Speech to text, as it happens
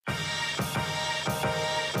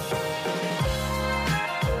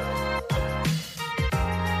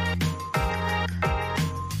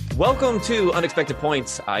Welcome to Unexpected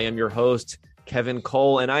Points. I am your host, Kevin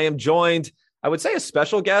Cole, and I am joined, I would say a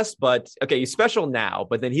special guest, but okay, he's special now,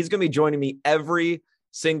 but then he's going to be joining me every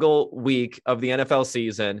single week of the NFL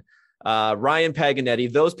season. Ryan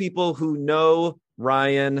Paganetti. Those people who know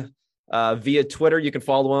Ryan via Twitter, you can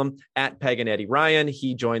follow him at Paganetti Ryan.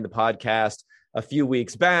 He joined the podcast a few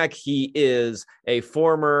weeks back. He is a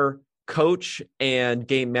former coach and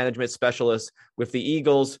game management specialist with the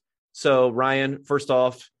Eagles. So Ryan, first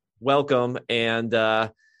off, welcome. And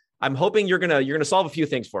I'm hoping you're gonna solve a few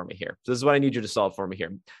things for me here. So this is what I need you to solve for me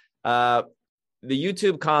here. The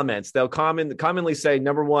YouTube comments, they'll commonly say,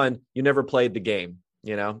 number one, you never played the game,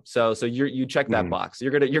 you know? So you check that box.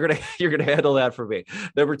 You're gonna handle that for me.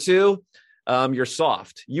 Number two, you're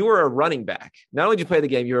soft. You were a running back. Not only did you play the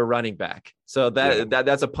game, you were a running back. So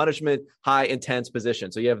that's a punishment, high intense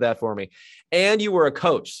position. So you have that for me. And you were a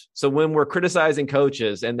coach. So when we're criticizing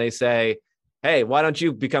coaches and they say, hey, why don't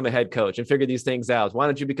you become a head coach and figure these things out? Why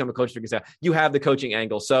don't you become a coach? Figure this out. You have the coaching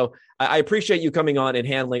angle. So I appreciate you coming on and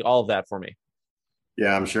handling all of that for me.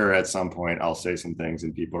 Yeah, I'm sure at some point I'll say some things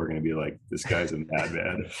and people are going to be like, this guy's a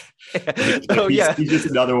madman. He's just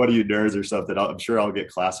another one of you nerds or something. I'm sure I'll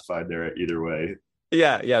get classified there either way.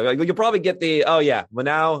 Yeah. You'll probably get the,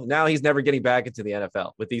 well, now he's never getting back into the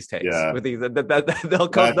NFL with these takes. Yeah. With these, they'll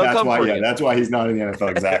come for you. That's why he's not in the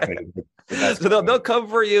NFL. Exactly. So they'll come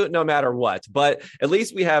for you no matter what. But at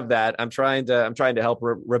least we have that. I'm trying to help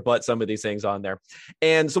rebut some of these things on there.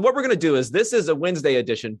 And so what we're going to do is, this is a Wednesday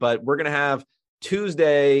edition, but we're going to have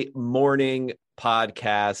Tuesday morning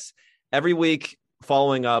podcasts every week.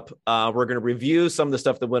 Following up, we're going to review some of the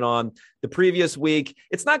stuff that went on the previous week.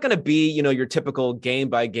 It's not going to be, your typical game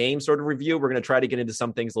by game sort of review. We're going to try to get into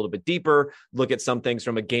some things a little bit deeper, look at some things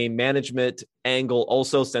from a game management angle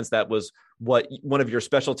also, since that was one of your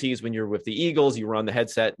specialties when you're with the Eagles. You were on the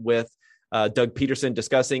headset with Doug Peterson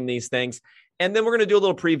discussing these things. And then we're going to do a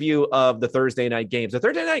little preview of the Thursday night games. The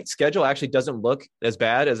Thursday night schedule actually doesn't look as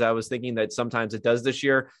bad as I was thinking that sometimes it does this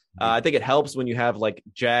year. I think it helps when you have like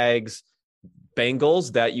Jags,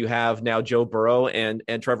 Bengals, that you have now Joe Burrow and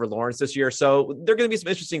Trevor Lawrence this year. So there are going to be some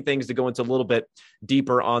interesting things to go into a little bit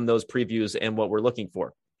deeper on those previews and what we're looking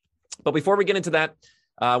for. But before we get into that,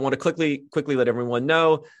 I want to quickly let everyone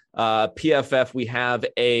know, PFF, we have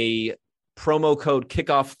a promo code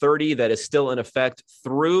kickoff30 that is still in effect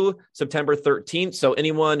through September 13th. So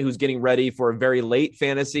anyone who's getting ready for a very late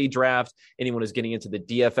fantasy draft, anyone who's getting into the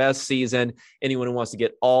DFS season, anyone who wants to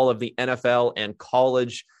get all of the NFL and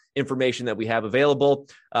college information that we have available.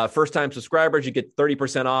 First-time subscribers, you get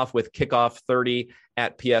 30% off with Kickoff30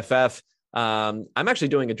 at PFF. I'm actually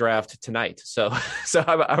doing a draft tonight. So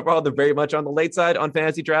I'm very much on the late side on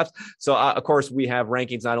fantasy drafts. So, of course, we have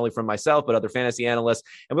rankings not only from myself, but other fantasy analysts.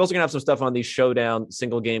 And we're also going to have some stuff on these showdown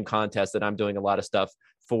single game contests that I'm doing a lot of stuff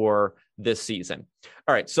for this season.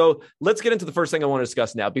 All right, so let's get into the first thing I want to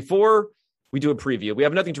discuss now. Before we do a preview, we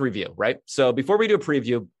have nothing to review, right? So before we do a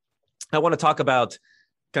preview, I want to talk about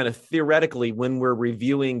kind of theoretically, when we're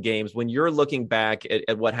reviewing games, when you're looking back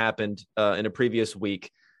at what happened in a previous week,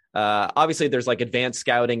 obviously there's like advanced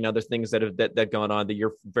scouting and other things that have gone on that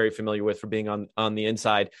you're very familiar with from being on the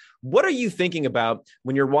inside. What are you thinking about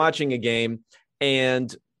when you're watching a game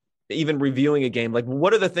and even reviewing a game? Like,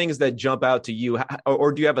 what are the things that jump out to you,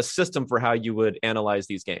 or do you have a system for how you would analyze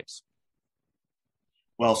these games?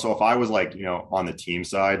 Well, so if I was like, on the team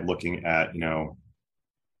side, looking at,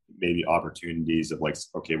 maybe opportunities of like,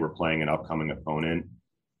 okay, we're playing an upcoming opponent.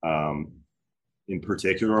 In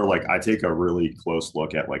particular, like I take a really close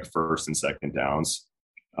look at like first and second downs.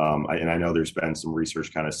 And I know there's been some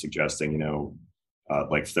research kind of suggesting,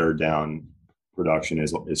 like third down production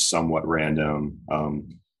is somewhat random.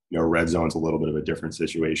 Red zone's a little bit of a different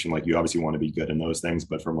situation. Like you obviously want to be good in those things,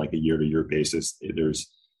 but from like a year to year basis,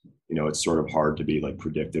 there's, it's sort of hard to be like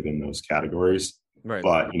predictive in those categories. Right.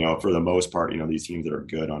 But, for the most part, these teams that are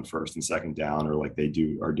good on first and second down, or like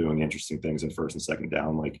are doing interesting things in first and second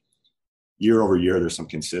down, like year over year, there's some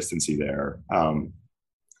consistency there. And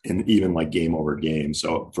even like game over game.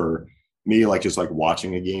 So for me, like just like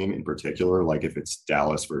watching a game in particular, like if it's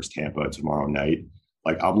Dallas versus Tampa tomorrow night,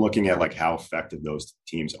 like I'm looking at like how effective those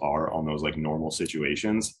teams are on those like normal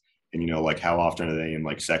situations. And, like how often are they in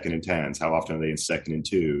like 2nd and 10s? How often are they in 2nd and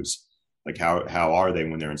 2s? Like how are they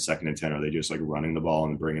when they're in 2nd and 10? Are they just like running the ball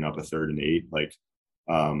and bringing up a 3rd and 8? Like,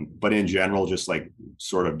 but in general, just like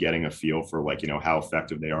sort of getting a feel for like, how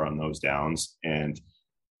effective they are on those downs. And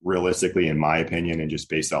realistically, in my opinion, and just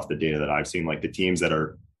based off the data that I've seen, like the teams that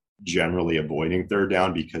are generally avoiding third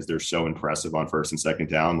down because they're so impressive on first and second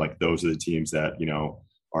down, like those are the teams that,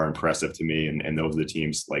 are impressive to me. And those are the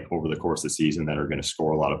teams like over the course of the season that are going to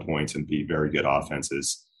score a lot of points and be very good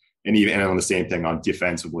offenses. and on the same thing on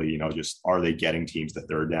defensively, just are they getting teams to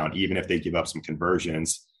third down, even if they give up some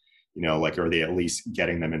conversions, like are they at least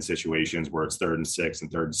getting them in situations where it's 3rd and 6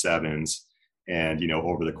 and 3rd and 7s. And,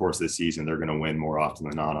 over the course of the season, they're going to win more often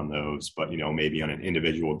than not on those. But, maybe on an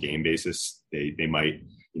individual game basis, they might,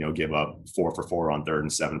 give up 4 for 4 on 3rd and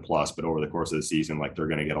 7+. But over the course of the season, like they're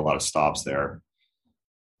going to get a lot of stops there.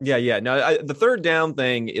 Yeah. No, the third down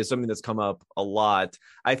thing is something that's come up a lot.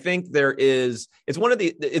 I think it's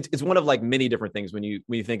one of like many different things when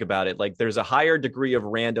you think about it. Like there's a higher degree of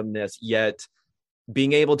randomness, yet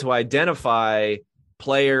being able to identify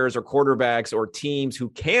players or quarterbacks or teams who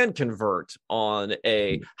can convert on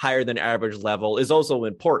a higher than average level is also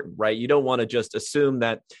important, right? You don't want to just assume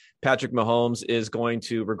that Patrick Mahomes is going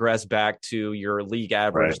to regress back to your league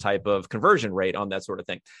average type of conversion rate on that sort of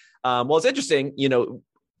thing. Well, it's interesting,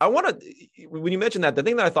 I want to, when you mentioned that, the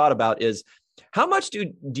thing that I thought about is how much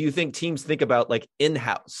do you think teams think about like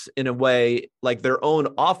in-house in a way, like their own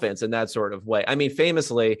offense in that sort of way? I mean,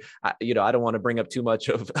 famously, I don't want to bring up too much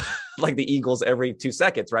of like the Eagles every 2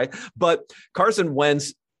 seconds, right? But Carson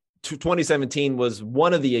Wentz 2017 was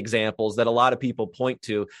one of the examples that a lot of people point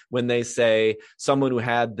to when they say someone who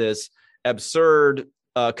had this absurd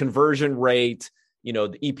conversion rate,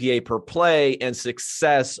 the EPA per play and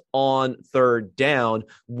success on third down,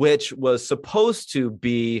 which was supposed to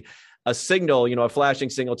be a signal, a flashing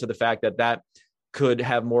signal to the fact that could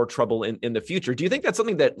have more trouble in the future. Do you think that's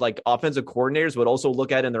something that like offensive coordinators would also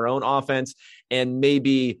look at in their own offense and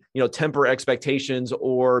maybe, temper expectations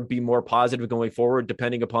or be more positive going forward,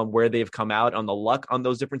 depending upon where they've come out on the luck on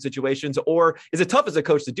those different situations? Or is it tough as a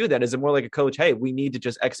coach to do that? Is it more like a coach, hey, we need to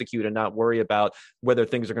just execute and not worry about whether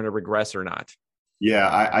things are going to regress or not? Yeah,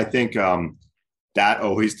 I think that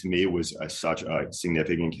always to me was such a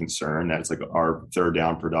significant concern that it's like our third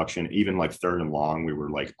down production, even like 3rd and long, we were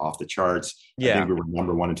like off the charts. Yeah. I think we were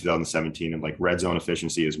number 1 in 2017 and like red zone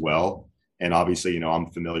efficiency as well. And obviously,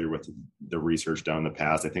 I'm familiar with the research done in the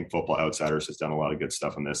past. I think Football Outsiders has done a lot of good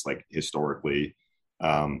stuff on this, like historically.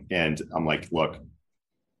 And I'm like, look,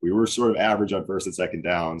 we were sort of average on 1st and 2nd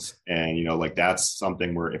downs. And, like that's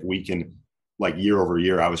something where if we can, like year over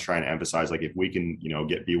year, I was trying to emphasize, like, if we can,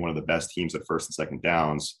 be one of the best teams at 1st and 2nd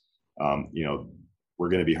downs, we're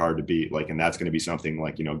going to be hard to beat. Like, and that's going to be something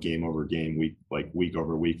like, game over game, week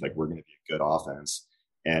over week, like we're going to be a good offense.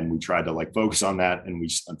 And we tried to like focus on that. And we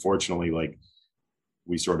unfortunately, like,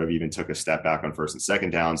 we sort of even took a step back on 1st and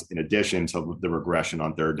 2nd downs, in addition to the regression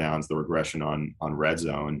on 3rd downs, the regression on red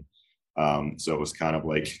zone. So it was kind of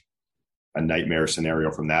like a nightmare scenario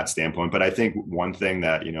from that standpoint. But I think one thing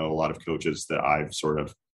that, a lot of coaches that I've sort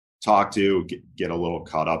of talked to get a little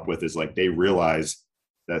caught up with is like, they realize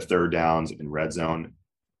that 3rd downs in red zone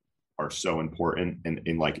are so important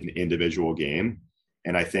in like an individual game.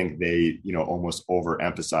 And I think they, almost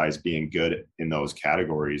overemphasize being good in those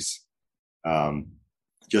categories.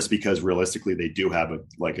 Just because realistically they do have a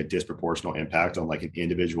disproportional impact on like an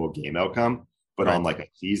individual game outcome, but on like a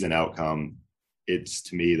season outcome, it's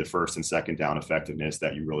to me the 1st and 2nd down effectiveness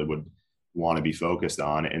that you really would want to be focused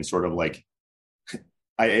on. And sort of like,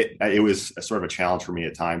 it was a sort of a challenge for me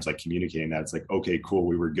at times, like communicating that it's like, okay, cool,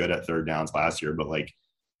 we were good at 3rd downs last year, but like,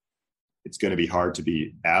 it's going to be hard to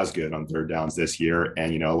be as good on 3rd downs this year.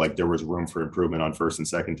 And, like there was room for improvement on 1st and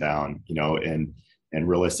 2nd down, and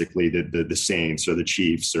realistically the Saints or the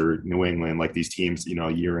Chiefs or New England, like these teams,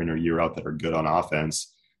 year in or year out that are good on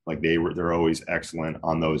offense, like they're always excellent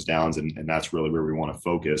on those downs. And that's really where we want to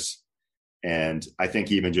focus. And I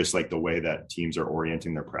think even just like the way that teams are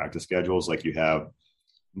orienting their practice schedules, like you have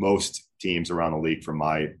most teams around the league from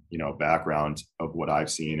my, background of what I've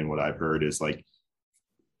seen and what I've heard is like,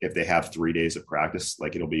 if they have 3 days of practice,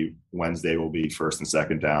 like it'll be Wednesday will be 1st and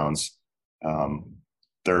 2nd downs.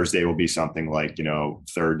 Thursday will be something like,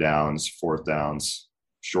 3rd downs, 4th downs,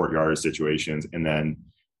 short yardage situations. And then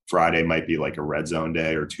Friday might be like a red zone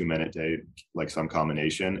day or 2-minute day, like some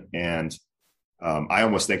combination. And I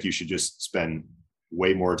almost think you should just spend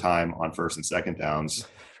way more time on 1st and 2nd downs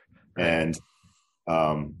and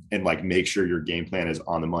like make sure your game plan is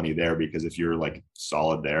on the money there, because if you're like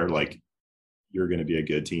solid there, like you're going to be a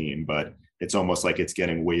good team. But it's almost like it's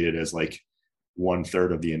getting weighted as like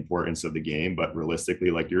 1/3 of the importance of the game. But realistically,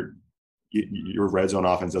 like your red zone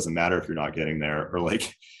offense doesn't matter if you're not getting there, or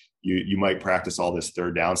like you might practice all this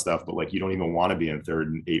 3rd down stuff, but like you don't even want to be in 3rd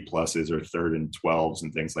and 8+ or 3rd and 12s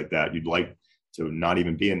and things like that. You'd like to not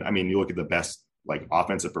even be in. I mean, you look at the best like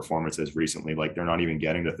offensive performances recently, like they're not even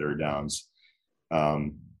getting to 3rd downs.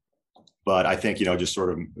 But I think, just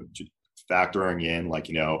sort of factoring in like,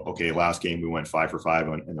 okay, last game we went 5 for 5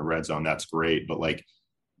 in the red zone. That's great. But like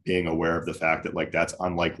being aware of the fact that like that's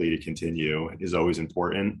unlikely to continue is always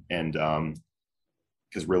important. And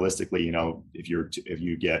because realistically, if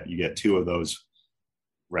you get two of those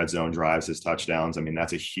red zone drives as touchdowns, I mean,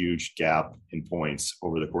 that's a huge gap in points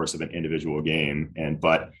over the course of an individual game.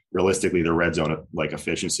 But realistically, the red zone like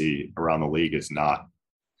efficiency around the league is not,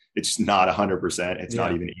 it's not 100%. It's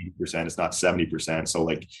not even 80%. It's not 70%. So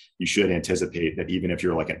like you should anticipate that even if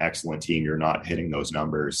you're like an excellent team, you're not hitting those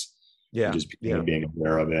numbers. Yeah. Just being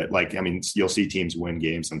aware of it. Like, I mean, you'll see teams win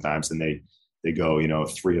games sometimes and they go,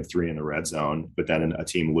 3 of 3 in the red zone, but then a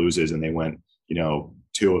team loses and they went,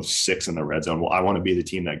 2 of 6 in the red zone. Well, I want to be the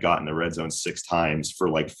team that got in the red zone 6 times for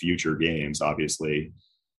like future games, obviously.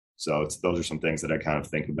 So those are some things that I kind of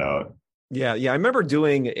think about. Yeah. I remember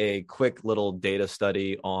doing a quick little data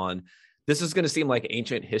study on, this is going to seem like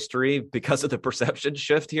ancient history because of the perception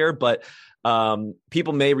shift here, but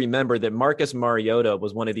people may remember that Marcus Mariota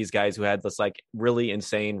was one of these guys who had this like really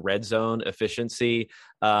insane red zone efficiency.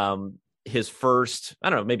 His first,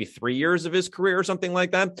 I don't know, maybe 3 years of his career or something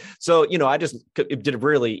like that. So, I just did a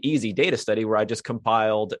really easy data study where I just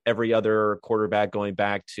compiled every other quarterback going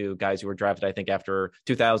back to guys who were drafted, I think after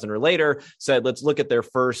 2000 or later, said, let's look at their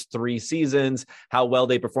first 3 seasons, how well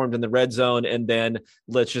they performed in the red zone. And then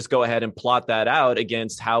let's just go ahead and plot that out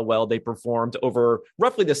against how well they performed over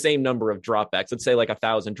roughly the same number of dropbacks. Let's say like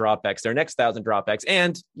 1,000 dropbacks, their next 1,000 dropbacks.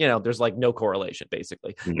 And, there's like no correlation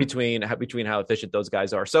basically between how efficient those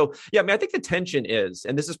guys are. So yeah, I think the tension is,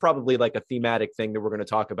 and this is probably like a thematic thing that we're going to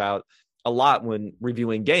talk about a lot when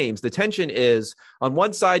reviewing games. The tension is on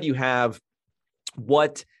one side, you have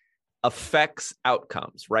what affects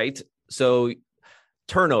outcomes, right? So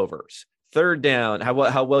turnovers, third down,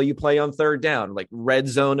 how well you play on third down, like red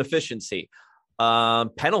zone efficiency,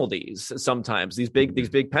 penalties, sometimes these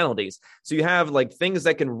big penalties. So you have like things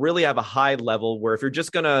that can really have a high level where if you're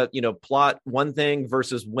just going to, plot one thing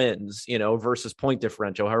versus wins, versus point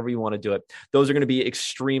differential, however you want to do it, those are going to be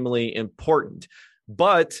extremely important.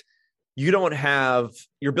 But you don't have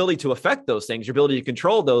your ability to affect those things, your ability to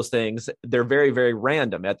control those things. They're very, very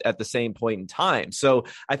random at the same point in time. So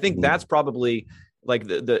I think that's probably like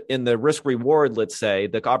the in the risk reward, let's say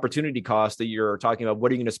the opportunity cost that you're talking about,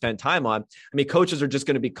 what are you going to spend time on? I mean, coaches are just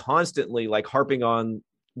going to be constantly like harping on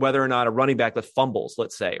whether or not a running back that fumbles,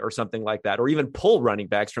 let's say, or something like that, or even pull running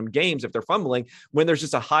backs from games if they're fumbling, when there's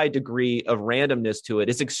just a high degree of randomness to it.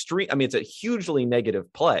 It's extreme. I mean, it's a hugely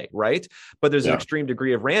negative play, right? But there's an extreme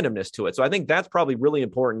degree of randomness to it. So I think that's probably really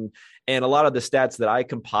important. And a lot of the stats that I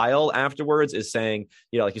compile afterwards is saying,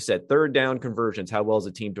 like you said, third down conversions, how well is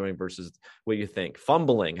the team doing versus what you think,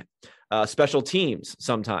 fumbling, special teams,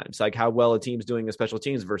 sometimes like how well a team's doing in special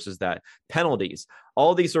teams versus that, penalties,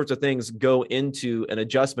 all these sorts of things go into an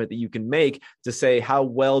adjustment that you can make to say, how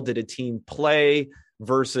well did a team play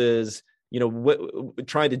versus,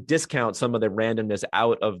 trying to discount some of the randomness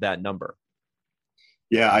out of that number.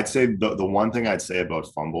 Yeah, I'd say the one thing I'd say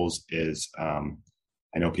about fumbles is,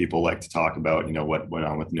 I know people like to talk about, what went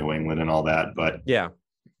on with New England and all that, but yeah,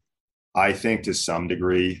 I think to some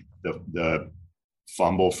degree, the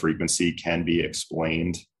fumble frequency can be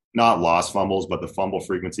explained, not lost fumbles, but the fumble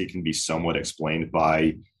frequency can be somewhat explained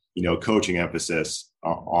by, coaching emphasis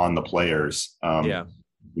on the players.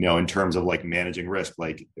 In terms of like managing risk.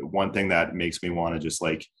 Like one thing that makes me want to just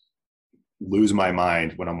like lose my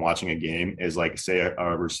mind when I'm watching a game is like, say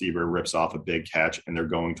a receiver rips off a big catch and they're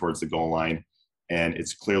going towards the goal line and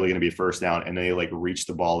it's clearly going to be a first down and they like reach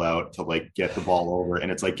the ball out to like get the ball over.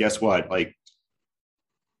 And it's like, guess what? Like,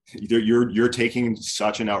 you're taking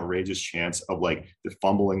such an outrageous chance of like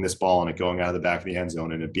fumbling this ball and it going out of the back of the end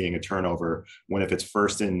zone and it being a turnover, when if it's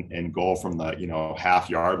first and goal from the half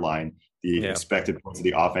yard line, the expected points of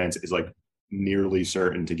the offense is like nearly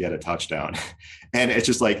certain to get a touchdown. And it's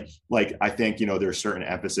just like I think there's certain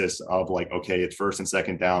emphasis of like, okay, it's first and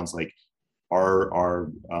second downs, like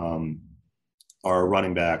our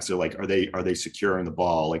running backs are like, are they securing the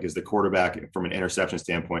ball? Like, is the quarterback from an interception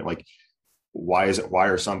standpoint, like why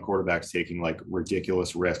are some quarterbacks taking like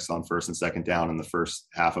ridiculous risks on first and second down in the first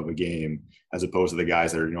half of a game, as opposed to the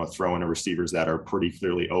guys that are, throwing to receivers that are pretty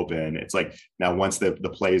clearly open? It's like, now once the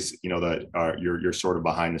plays, that are, you're sort of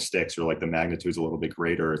behind the sticks, or like the magnitude's a little bit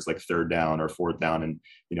greater, it's like third down or fourth down and,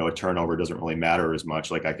 a turnover doesn't really matter as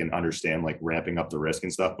much. Like I can understand like ramping up the risk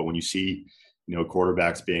and stuff, but when you see,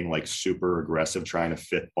 quarterbacks being like super aggressive, trying to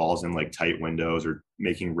fit balls in like tight windows or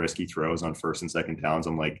making risky throws on first and second downs,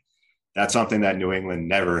 I'm like, that's something that New England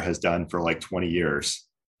never has done for like 20 years.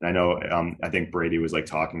 And I know, I think Brady was like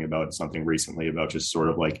talking about something recently about just sort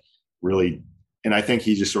of like really and I think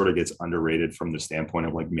he just sort of gets underrated from the standpoint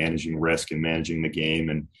of like managing risk and managing the game.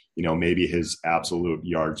 And, maybe his absolute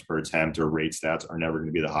yards per attempt or rate stats are never going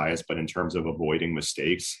to be the highest, but in terms of avoiding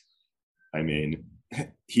mistakes, I mean,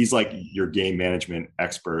 he's like your game management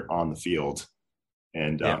expert on the field.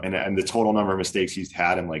 And, and the total number of mistakes he's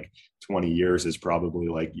had in like 20 years is probably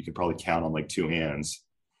like, you could probably count on like two hands.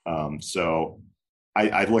 So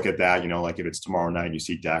I look at that, like if it's tomorrow night and you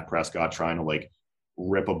see Dak Prescott trying to like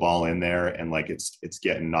rip a ball in there and like it's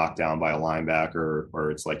getting knocked down by a linebacker, or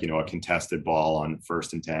it's like, a contested ball on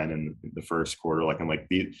 1st and 10 in the first quarter. Like, I'm like,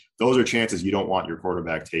 those are chances you don't want your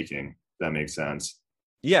quarterback taking. If that makes sense.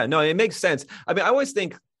 Yeah, no, it makes sense. I mean, I always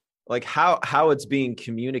think like how it's being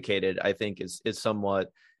communicated, I think is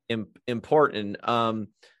somewhat important.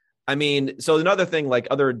 I mean, so another thing, like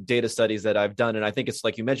other data studies that I've done, and I think it's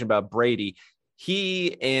like you mentioned about Brady,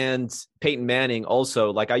 he and Peyton Manning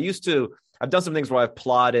also, like I've done some things where I've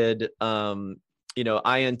plotted,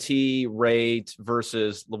 INT rate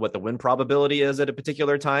versus what the win probability is at a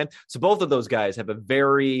particular time. So both of those guys have a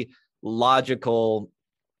very logical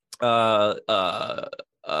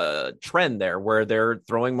trend there where they're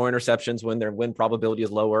throwing more interceptions when their win probability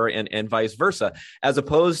is lower, and vice versa, as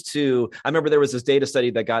opposed to, I remember there was this data study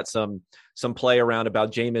that got some play around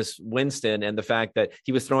about Jameis Winston and the fact that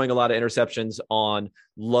he was throwing a lot of interceptions on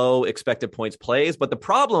low expected points plays. But the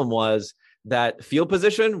problem was that field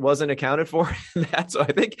position wasn't accounted for in that. So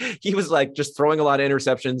I think he was like just throwing a lot of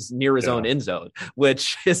interceptions near his own end zone,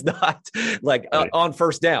 which is not like on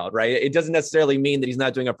first down, right? It doesn't necessarily mean that he's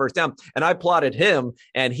not doing a first down. And I plotted him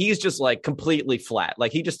and he's just like completely flat.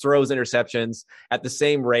 Like he just throws interceptions at the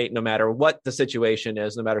same rate, no matter what the situation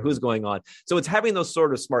is, no matter who's going on. So it's having those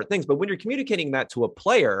sort of smart things. But when you're communicating that to a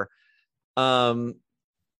player,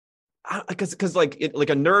 because like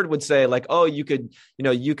a nerd would say like, oh, you could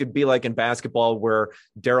be like in basketball where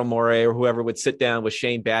Daryl Morey or whoever would sit down with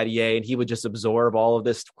Shane Battier and he would just absorb all of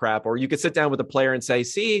this crap. Or you could sit down with a player and say,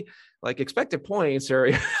 see, like expected points, or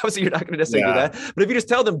obviously you're not going to necessarily do that. But if you just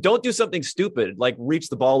tell them, don't do something stupid, like reach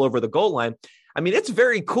the ball over the goal line. I mean, it's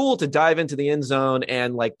very cool to dive into the end zone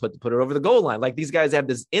and like put it over the goal line. Like these guys have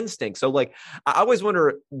this instinct. So like, I always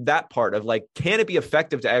wonder that part of like, can it be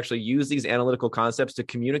effective to actually use these analytical concepts to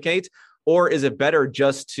communicate? Or is it better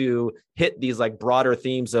just to hit these like broader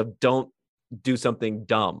themes of don't do something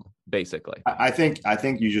dumb, basically? I think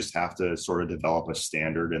you just have to sort of develop a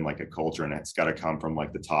standard and like a culture, and it's got to come from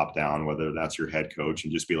like the top down, whether that's your head coach,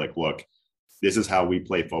 and just be like, look, this is how we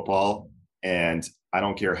play football. And I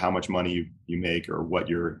don't care how much money you make or what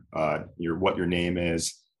your name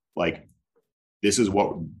is. Like, this is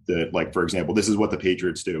what for example, this is what the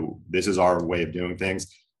Patriots do. This is our way of doing things.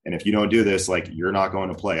 And if you don't do this, like, you're not going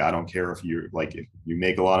to play. I don't care if you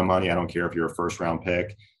make a lot of money. I don't care if you're a first round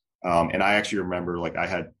pick. And I actually remember, like, I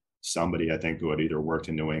had somebody, I think, who had either worked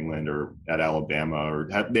in New England or at Alabama, or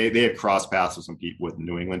they had crossed paths with some people, with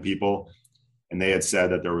New England people. And they had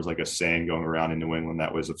said that there was like a saying going around in New England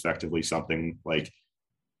that was effectively something like,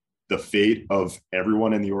 the fate of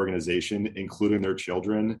everyone in the organization, including their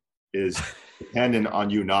children, is dependent on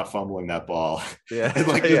you not fumbling that ball. Yeah. And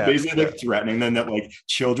like basically like threatening them that like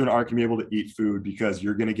children aren't gonna be able to eat food because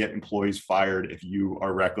you're gonna get employees fired if you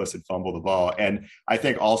are reckless and fumble the ball. And I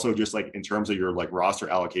think also just like in terms of your like roster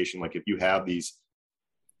allocation, like if you have these,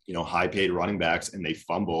 high paid running backs and they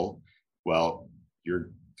fumble, well,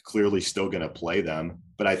 you're clearly still going to play them.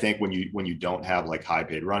 But I think when you don't have like high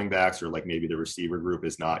paid running backs, or like maybe the receiver group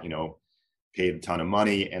is not, paid a ton of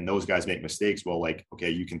money and those guys make mistakes, well, like, okay,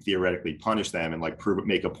 you can theoretically punish them and like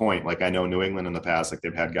make a point. Like I know New England in the past, like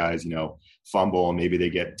they've had guys, fumble and maybe they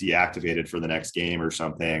get deactivated for the next game or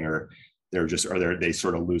something, or they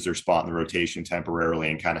sort of lose their spot in the rotation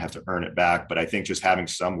temporarily and kind of have to earn it back. But I think just having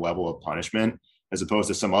some level of punishment, as opposed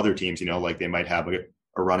to some other teams, like they might have a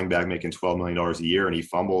running back making $12 million a year and he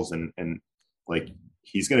fumbles and like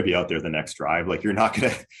he's going to be out there the next drive. Like you're not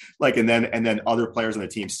going to like, and then other players on the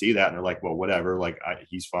team see that and they're like, well, whatever, like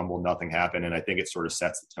he's fumbled, nothing happened. And I think it sort of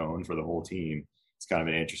sets the tone for the whole team. It's kind of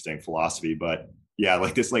an interesting philosophy, but yeah,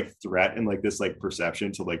 like this like threat and like this like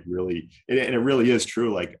perception to like really, and it really is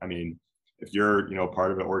true. Like, I mean, if you're,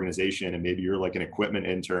 part of an organization and maybe you're like an equipment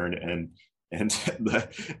intern and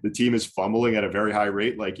the team is fumbling at a very high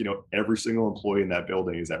rate, like, every single employee in that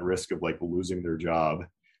building is at risk of like losing their job.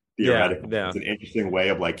 Theoretically. Yeah. It's an interesting way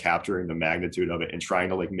of like capturing the magnitude of it and trying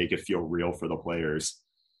to like make it feel real for the players.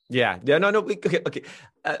 Yeah. No. Okay.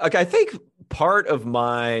 I think part of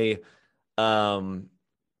my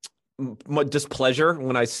displeasure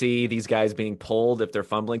when I see these guys being pulled if they're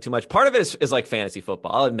fumbling too much, part of it is like fantasy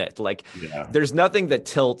football. I'll admit, like, there's nothing that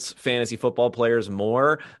tilts fantasy football players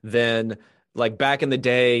more than like back in the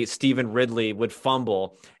day, Stephen Ridley would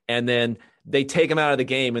fumble and then they take him out of the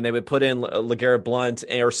game and they would put in LeGarrette Blount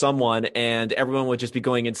or someone and everyone would just be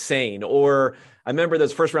going insane. Or I remember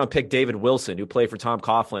this first round pick, David Wilson, who played for Tom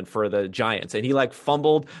Coughlin for the Giants, and he like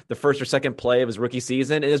fumbled the first or second play of his rookie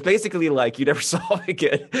season. And it's basically like you never saw him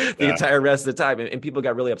again the entire rest of the time. And people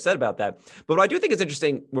got really upset about that. But what I do think is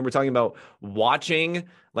interesting when we're talking about watching,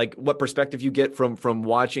 like what perspective you get from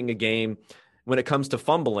watching a game when it comes to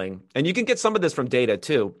fumbling, and you can get some of this from data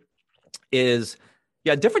too, is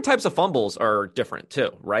different types of fumbles are different too,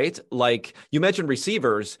 right? Like you mentioned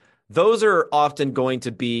receivers, those are often going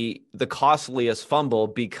to be the costliest fumble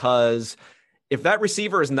because if that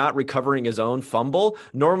receiver is not recovering his own fumble,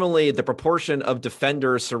 normally the proportion of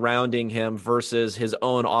defenders surrounding him versus his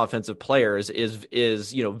own offensive players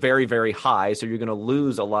is very, very high. So you're going to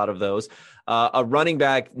lose a lot of those. A running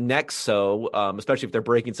back next, so especially if they're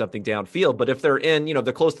breaking something downfield. But if they're in,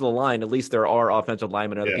 they're close to the line, at least there are offensive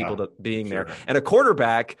linemen and other people being there. And a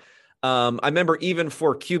quarterback, I remember even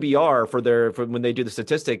for QBR for when they do the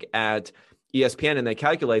statistic at ESPN and they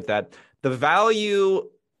calculate that the value.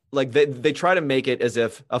 Like they try to make it as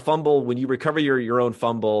if a fumble, when you recover your own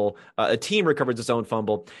fumble, a team recovers its own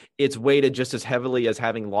fumble, it's weighted just as heavily as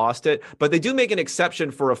having lost it. But they do make an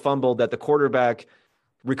exception for a fumble that the quarterback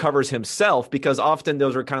recovers himself, because often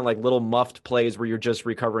those are kind of like little muffed plays where you're just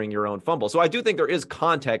recovering your own fumble. So I do think there is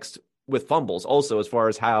context with fumbles also as far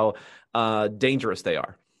as how dangerous they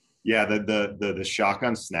are. Yeah, the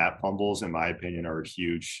shotgun snap fumbles, in my opinion, are a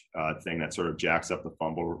huge thing that sort of jacks up the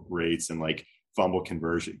fumble rates and like fumble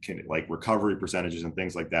conversion, like recovery percentages and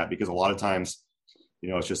things like that, because a lot of times,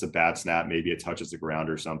 it's just a bad snap. Maybe it touches the ground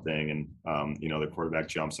or something. And, the quarterback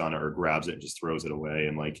jumps on it or grabs it and just throws it away.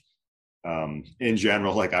 And like, in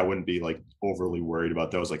general, like I wouldn't be like overly worried about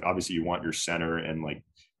those. Like obviously you want your center and like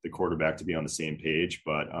the quarterback to be on the same page,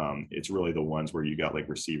 but it's really the ones where you got like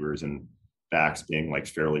receivers and backs being like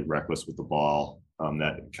fairly reckless with the ball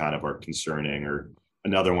that kind of are concerning. Or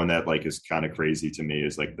another one that like is kind of crazy to me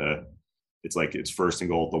is like it's first and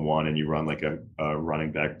goal at the 1 and you run like a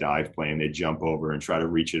running back dive play and they jump over and try to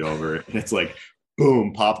reach it over. And it's like,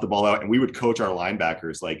 boom, pop the ball out. And we would coach our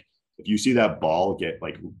linebackers. Like if you see that ball get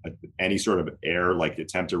like any sort of air, like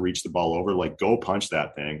attempt to reach the ball over, like go punch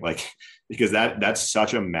that thing. Like, because that's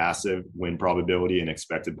such a massive win probability and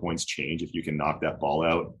expected points change if you can knock that ball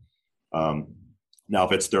out. Now,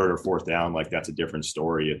 if it's third or fourth down, like that's a different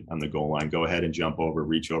story on the goal line. Go ahead and jump over,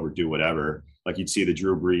 reach over, do whatever. Like you'd see the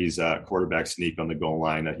Drew Brees quarterback sneak on the goal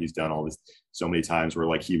line that he's done all this so many times, where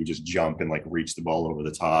like he would just jump and like reach the ball over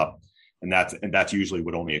the top. And that's usually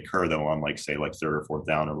would only occur though on like say like third or fourth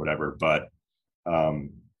down or whatever. But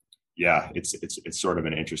it's sort of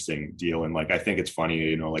an interesting deal. And like I think it's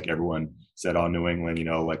funny, like everyone said on New England,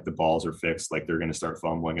 like the balls are fixed, like they're going to start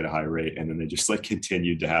fumbling at a high rate, and then they just like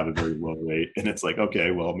continued to have a very low rate. And it's like,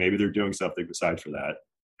 okay, well maybe they're doing something besides for that.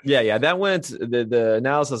 Yeah, that went the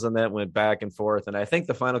analysis on that went back and forth, and I think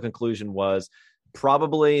the final conclusion was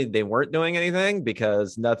probably they weren't doing anything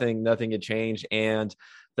because nothing had changed. And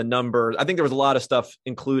the number, I think there was a lot of stuff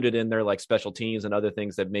included in there, like special teams and other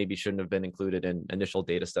things that maybe shouldn't have been included in initial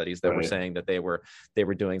data studies that were saying that they were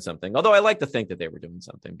doing something. Although I like to think that they were doing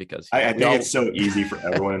something, because I think it's so easy for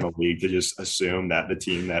everyone in the league to just assume that the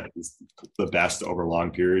team that is the best over long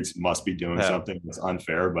periods must be doing something that's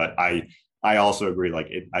unfair. But I also agree. Like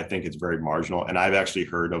I think it's very marginal. And I've actually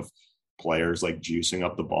heard of players like juicing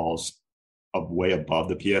up the balls way above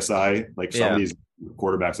the PSI. Like some of these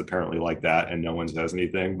quarterbacks apparently like that, and no one says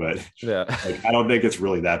anything. But like, I don't think it's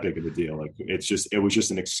really that big of a deal. Like it was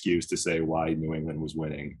just an excuse to say why New England was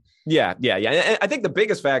winning. Yeah. And I think the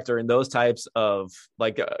biggest factor in those types of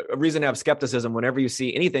like a reason to have skepticism whenever you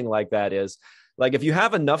see anything like that is like if you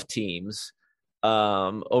have enough teams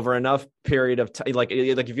over enough period of time, like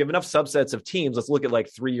if you have enough subsets of teams, let's look at like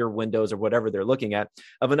 3-year windows or whatever they're looking at,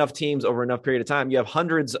 of enough teams over enough period of time, you have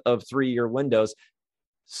hundreds of 3-year windows.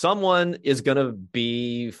 Someone is going to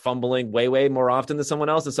be fumbling way more often than someone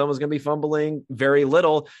else, and someone's going to be fumbling very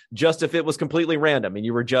little, just if it was completely random and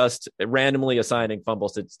you were just randomly assigning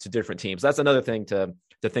fumbles to different teams. That's another thing to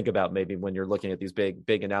think about maybe when you're looking at these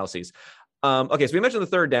big analyses. Okay, so we mentioned the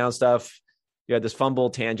third down stuff. You had this fumble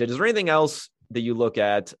tangent. Is there anything else that you look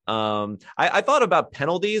at? I thought about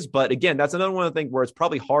penalties, but again, that's another one of the things where it's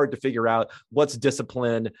probably hard to figure out what's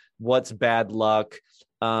discipline, what's bad luck,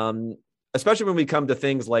 especially when we come to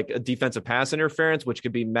things like a defensive pass interference, which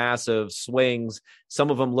could be massive swings. Some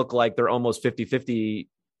of them look like they're almost 50-50,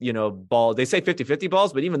 ball. They say 50-50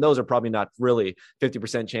 balls, but even those are probably not really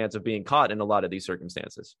 50% chance of being caught in a lot of these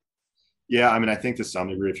circumstances. Yeah, I mean, I think to some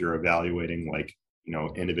degree, if you're evaluating like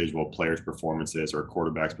individual players' performances or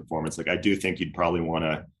quarterback's performance. Like I do think you'd probably want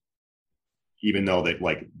to, even though that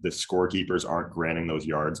like the scorekeepers aren't granting those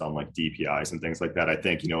yards on like DPIs and things like that, I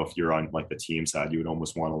think, if you're on like the team side, you would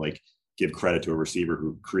almost want to like give credit to a receiver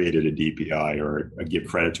who created a DPI, or give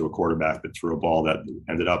credit to a quarterback that threw a ball that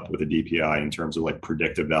ended up with a DPI in terms of like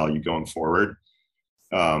predictive value going forward.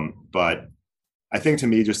 But I think to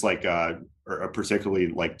me, just like, or particularly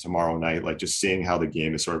like tomorrow night, like just seeing how the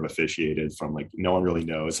game is sort of officiated from like, no one really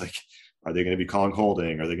knows, like, are they going to be calling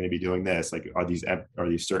holding? Are they going to be doing this? Like, are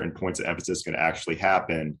these certain points of emphasis going to actually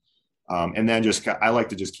happen? And then I like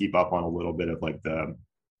to just keep up on a little bit of like the,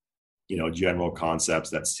 general concepts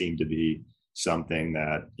that seem to be something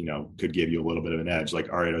that, could give you a little bit of an edge.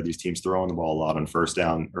 Like, all right, are these teams throwing the ball a lot on first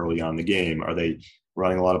down early on in the game? Are they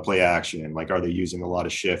running a lot of play action? Like, are they using a lot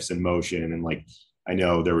of shifts and motion? And like, I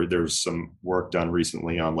know there was some work done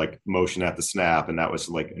recently on like motion at the snap, and that was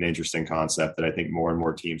like an interesting concept that I think more and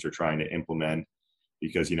more teams are trying to implement,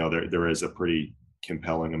 because there is a pretty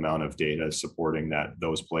compelling amount of data supporting that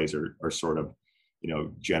those plays are sort of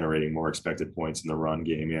generating more expected points in the run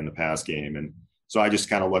game and the pass game. And so I just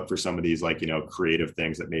kind of look for some of these like creative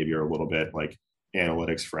things that maybe are a little bit like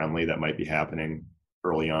analytics friendly that might be happening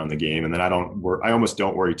early on in the game. And then I almost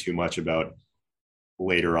don't worry too much about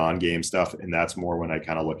later on game stuff, and that's more when I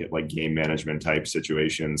kind of look at like game management type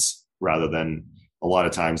situations, rather than a lot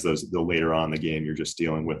of times the later on in the game you're just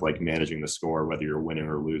dealing with like managing the score, whether you're winning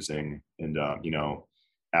or losing, and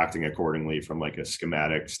acting accordingly from like a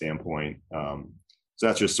schematic standpoint. So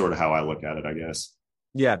that's just sort of how I look at it, I guess.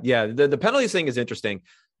 Yeah the penalties thing is interesting.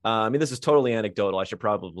 I mean, this is totally anecdotal. I should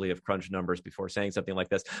probably have crunched numbers before saying something like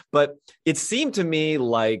this, but it seemed to me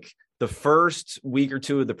like the first week or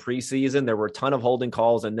two of the preseason, there were a ton of holding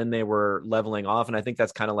calls, and then they were leveling off. And I think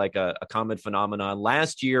that's kind of like a common phenomenon.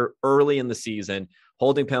 Last year, early in the season,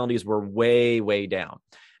 holding penalties were way, way down.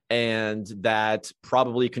 And that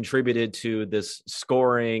probably contributed to this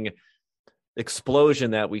scoring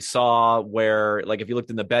explosion that we saw, where, like, if you looked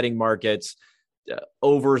in the betting markets,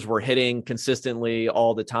 overs were hitting consistently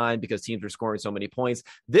all the time because teams were scoring so many points.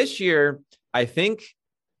 This year, I think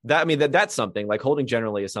that's something like holding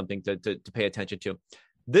generally is something to pay attention to.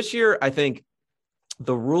 This year, I think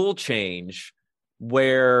the rule change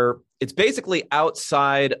where it's basically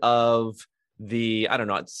outside of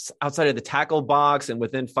it's outside of the tackle box and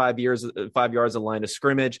within 5 yards of the line of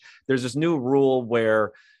scrimmage. There's this new rule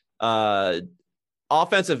where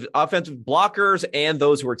offensive blockers and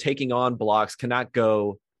those who are taking on blocks cannot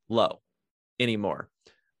go low anymore.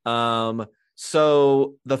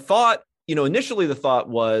 So the thought, initially the thought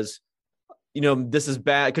was, this is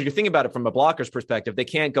bad because you're thinking about it from a blocker's perspective. They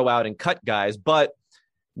can't go out and cut guys. But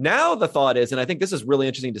now the thought is, and I think this is really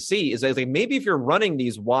interesting to see, is like maybe if you're running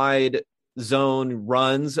these wide zone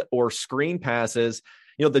runs or screen passes,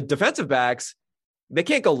 the defensive backs, they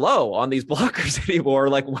can't go low on these blockers anymore.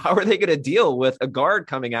 Like, how are they going to deal with a guard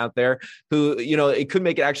coming out there who, it could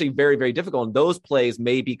make it actually very, very difficult. And those plays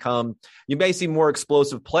you may see more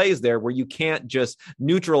explosive plays there where you can't just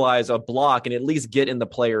neutralize a block and at least get in the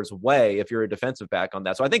player's way if you're a defensive back on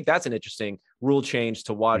that. So I think that's an interesting rule change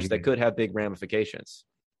to watch that could have big ramifications.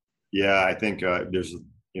 Yeah, I think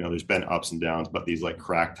there's been ups and downs, but these like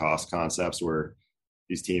crack toss concepts where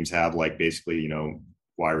these teams have like basically,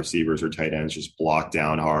 wide receivers or tight ends just block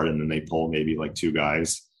down hard, and then they pull maybe like two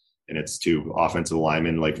guys, and it's two offensive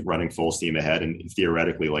linemen like running full steam ahead, and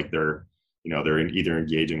theoretically like they're either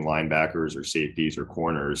engaging linebackers or safeties or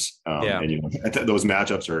corners. And those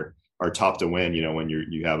matchups are tough to win, when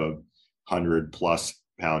you have a 100+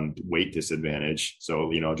 pound weight disadvantage.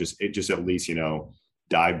 So just at least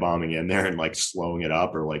dive bombing in there and like slowing it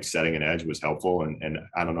up or like setting an edge was helpful, and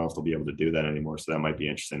I don't know if they'll be able to do that anymore, so that might be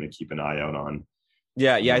interesting to keep an eye out on.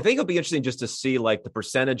 Yeah. I think it'll be interesting just to see like the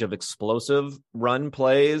percentage of explosive run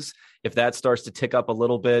plays, if that starts to tick up a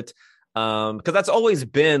little bit. Because that's always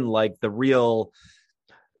been like the real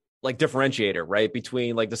like differentiator, right?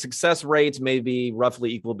 Between like the success rates may be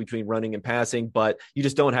roughly equal between running and passing, but you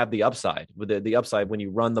just don't have the upside with the upside when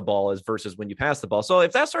you run the ball versus when you pass the ball. So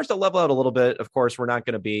if that starts to level out a little bit, of course, we're not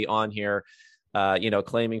going to be on here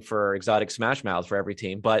claiming for exotic smash mouths for every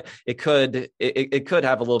team, but it could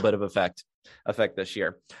have a little bit of effect this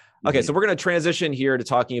year. Okay, so we're going to transition here to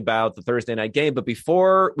talking about the Thursday night game. But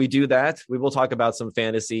before we do that, we will talk about some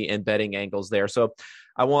fantasy and betting angles there. So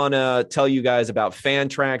I want to tell you guys about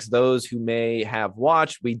Fantrax. Those who may have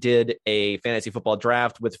watched, we did a fantasy football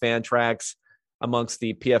draft with Fantrax amongst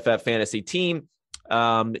the PFF fantasy team.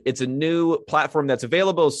 It's a new platform that's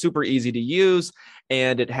available, super easy to use,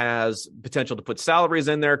 and it has potential to put salaries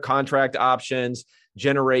in there, contract options,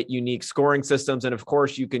 generate unique scoring systems. And of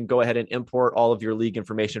course, you can go ahead and import all of your league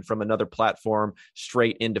information from another platform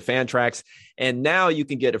straight into Fantrax. And now you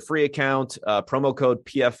can get a free account, promo code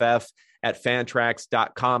PFF at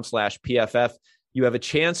fantrax.com/PFF. You have a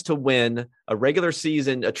chance to win a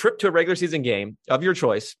trip to a regular season game of your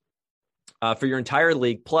choice for your entire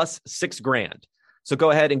league, plus $6,000. So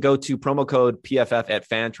go ahead and go to promo code PFF at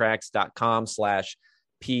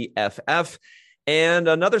fantrax.com/PFF. And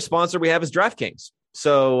another sponsor we have is DraftKings.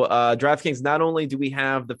 So DraftKings, not only do we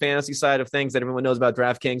have the fantasy side of things that everyone knows about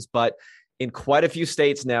DraftKings, but in quite a few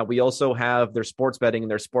states now, we also have their sports betting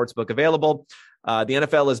and their sports book available. The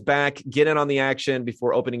NFL is back. Get in on the action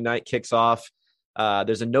before opening night kicks off.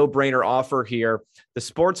 There's a no-brainer offer here. The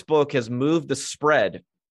sports book has moved the spread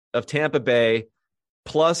of Tampa Bay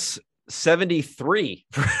plus 73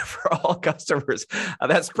 for all customers.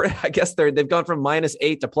 That's pretty, I guess they've gone from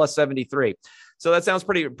 -8 to plus 73. So that sounds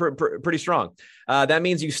pretty strong. That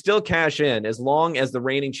means you still cash in as long as the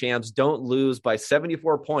reigning champs don't lose by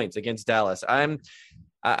 74 points against Dallas. I'm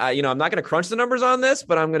not going to crunch the numbers on this,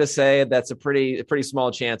 but I'm going to say that's a pretty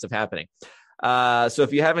small chance of happening. So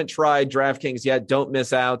if you haven't tried DraftKings yet, don't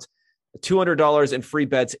miss out. $200 in free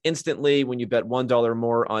bets instantly when you bet $1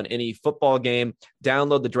 more on any football game.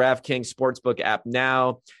 Download the DraftKings Sportsbook app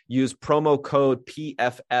now. Use promo code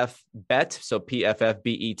PFFBET, so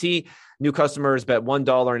PFFBET. New customers bet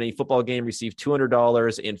 $1 in any football game, receive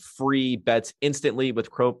 $200 in free bets instantly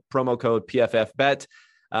with promo code PFFBET.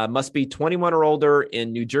 Must be 21 or older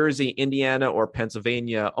in New Jersey, Indiana, or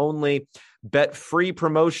Pennsylvania only. Bet free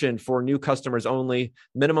promotion for new customers only.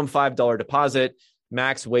 Minimum $5 deposit.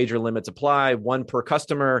 Max wager limits apply. One per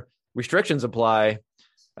customer. Restrictions apply.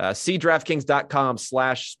 See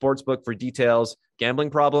DraftKings.com/sportsbook for details. Gambling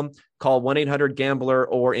problem? Call 1-800-GAMBLER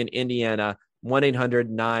or in Indiana,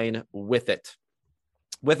 1-800-9-WITH-IT.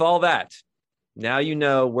 With all that, now you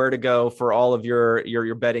know where to go for all of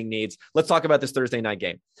your betting needs. Let's talk about this Thursday night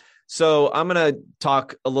game. So I'm going to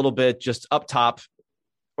talk a little bit just up top.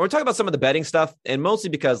 We're talking about some of the betting stuff, and mostly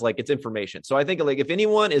because it's information. So I think if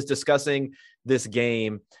anyone is discussing this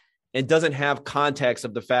game and doesn't have context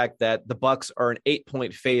of the fact that the Bucs are an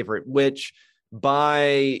 8-point favorite, which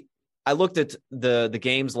I looked at the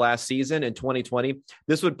games last season in 2020,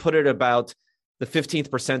 this would put it about the 15th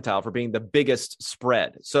percentile for being the biggest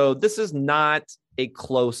spread. So this is not a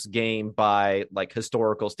close game by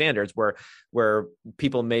historical standards where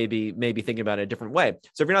people may be thinking about it a different way.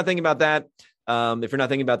 So if you're not thinking about that, if you're not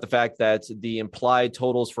thinking about the fact that the implied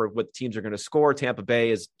totals for what teams are going to score, Tampa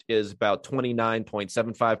Bay is about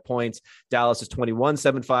 29.75 points. Dallas is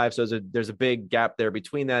 21.75. So there's a big gap there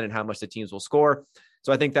between that and how much the teams will score.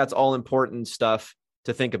 So I think that's all important stuff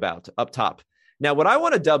to think about up top. Now, what I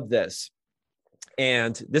want to dub this,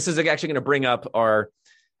 and this is actually going to bring up our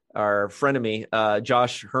frenemy,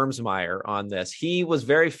 Josh Hermsmeyer, on this. He was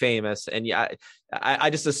very famous, and I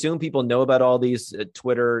just assume people know about all these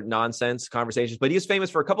Twitter nonsense conversations, but he was famous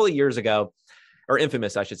for a couple of years ago, or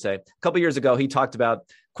infamous, I should say. A couple of years ago, he talked about,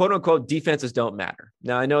 quote unquote, defenses don't matter.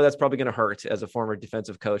 Now, I know that's probably going to hurt as a former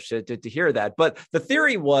defensive coach to hear that, but the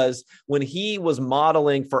theory was when he was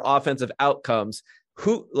modeling for offensive outcomes,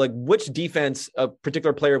 which defense a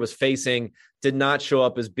particular player was facing did not show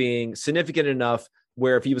up as being significant enough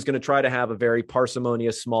where if he was going to try to have a very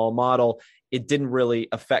parsimonious small model, it didn't really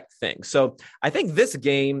affect things. So I think this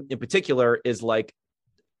game in particular is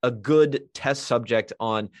a good test subject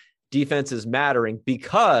on defenses mattering,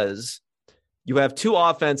 because you have two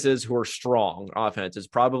offenses who are strong offenses,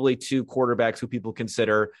 probably two quarterbacks who people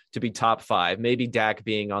consider to be top 5, maybe Dak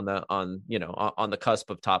being on the cusp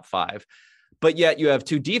of top 5. But yet you have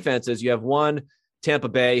two defenses. You have one, Tampa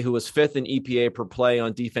Bay, who was 5th in EPA per play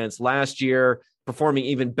on defense last year, performing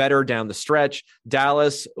even better down the stretch.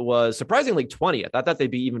 Dallas was surprisingly 20th. I thought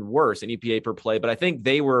they'd be even worse in EPA per play, but I think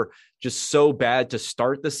they were just so bad to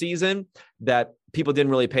start the season that people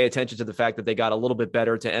didn't really pay attention to the fact that they got a little bit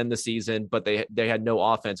better to end the season, but they had no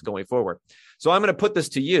offense going forward. So I'm going to put this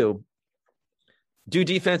to you. Do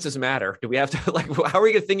defenses matter? Do we have to how are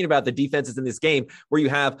you thinking about the defenses in this game where you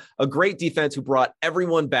have a great defense who brought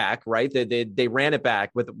everyone back, right? They ran it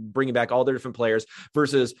back with bringing back all their different players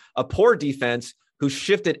versus a poor defense who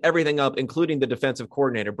shifted everything up, including the defensive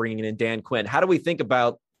coordinator, bringing in Dan Quinn. How do we think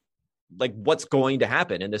about what's going to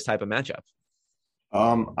happen in this type of matchup?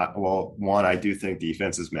 One, I do think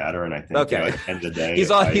defenses matter. And I think at the end of the day,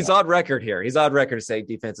 he's on record here. He's on record to say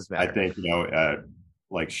defenses matter. I think,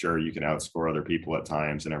 sure, you can outscore other people at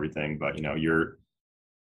times and everything, but you're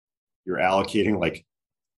allocating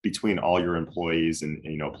between all your employees and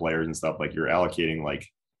players and stuff, you're allocating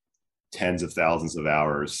tens of thousands of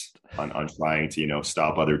hours on trying to,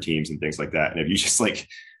 stop other teams and things like that. And if you just like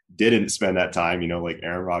didn't spend that time, like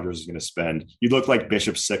Aaron Rodgers is going to spend, you look like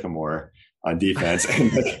Bishop Sycamore on defense.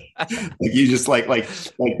 And like you just like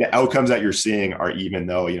the outcomes that you're seeing are, even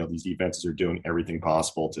though, these defenses are doing everything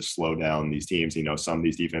possible to slow down these teams, some of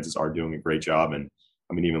these defenses are doing a great job. And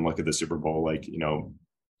I mean, even look at the Super Bowl, like,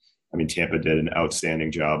 Tampa did an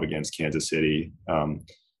outstanding job against Kansas City.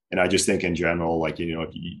 And I just think in general, like,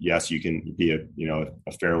 yes, you can be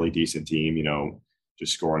a fairly decent team,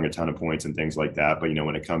 just scoring a ton of points and things like that. But,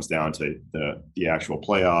 when it comes down to the actual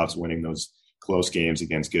playoffs, winning those close games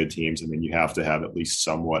against good teams, I mean, you have to have at least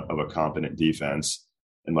somewhat of a competent defense.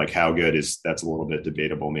 And like how good that's a little bit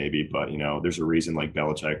debatable maybe, but, there's a reason like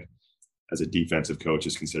Belichick as a defensive coach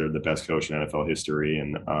is considered the best coach in NFL history.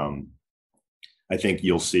 And I think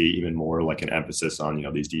you'll see even more like an emphasis on,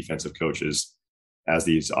 these defensive coaches as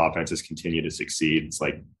these offenses continue to succeed. It's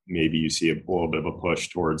like maybe you see a little bit of a push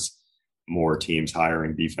towards more teams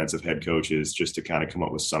hiring defensive head coaches just to kind of come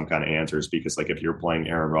up with some kind of answers. Because like if you're playing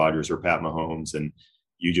Aaron Rodgers or Pat Mahomes and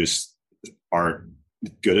you just aren't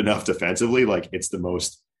good enough defensively, like it's the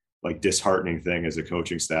most like disheartening thing as a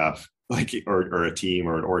coaching staff, like or a team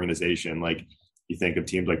or an organization. Like you think of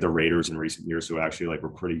teams like the Raiders in recent years who actually like were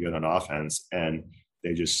pretty good on offense, and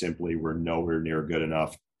they just simply were nowhere near good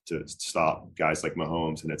enough to stop guys like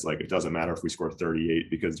Mahomes. And it's like, it doesn't matter if we score 38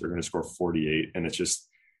 because they're going to score 48. And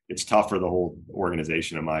it's tough for the whole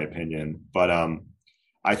organization, in my opinion. But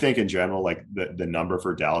I think in general, like the number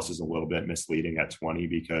for Dallas is a little bit misleading at 20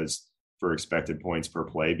 because for expected points per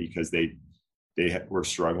play, because they were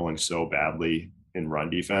struggling so badly in run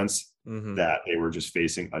defense that they were just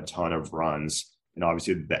facing a ton of runs. And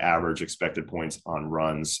obviously the average expected points on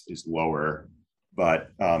runs is lower. But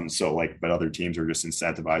but other teams are just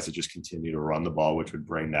incentivized to just continue to run the ball, which would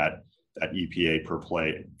bring that EPA per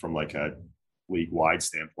play from like a league-wide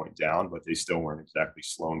standpoint down, but they still weren't exactly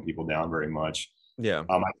slowing people down very much. Yeah.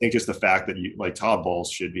 I think just the fact that Todd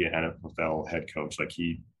Bowles should be an NFL head coach. Like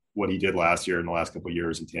what he did last year in the last couple of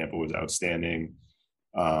years in Tampa was outstanding.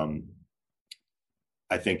 I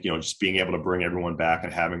think, just being able to bring everyone back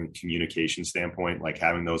and having a communication standpoint, like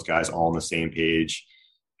having those guys all on the same page,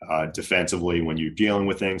 defensively when you're dealing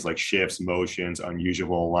with things like shifts, motions,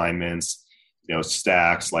 unusual alignments,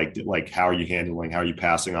 stacks, like how are you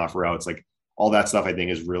passing off routes, like all that stuff I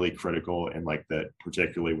think is really critical. And like that,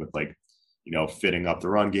 particularly with like, fitting up the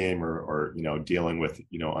run game or dealing with,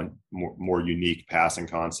 more unique passing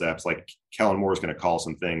concepts. Like Kellen Moore is going to call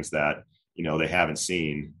some things that, they haven't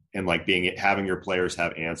seen, and like having your players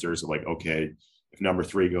have answers of like, okay, if number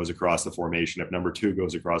 3 goes across the formation, if number 2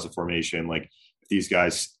 goes across the formation, like these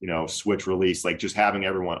guys, switch release, like just having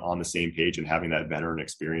everyone on the same page and having that veteran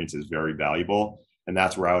experience is very valuable. And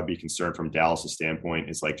that's where I would be concerned from Dallas's standpoint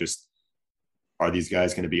is like, just, are these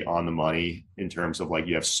guys going to be on the money in terms of like,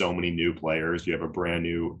 you have so many new players, you have a brand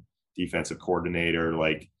new defensive coordinator.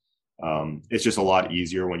 Like it's just a lot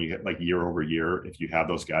easier when you get like year over year, if you have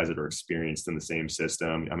those guys that are experienced in the same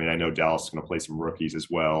system. I mean, I know Dallas is going to play some rookies as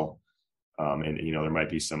well. And, there might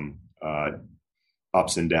be some,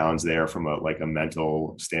 ups and downs there from a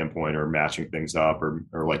mental standpoint or matching things up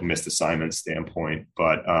or like missed assignment standpoint.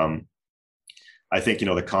 But I think,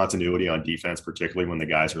 the continuity on defense, particularly when the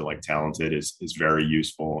guys are like talented is very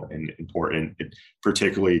useful and important,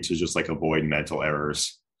 particularly to just like avoid mental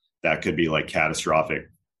errors that could be like catastrophic,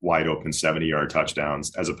 wide open 70-yard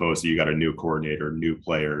touchdowns, as opposed to you got a new coordinator, new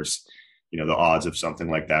players, the odds of something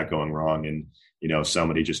like that going wrong and,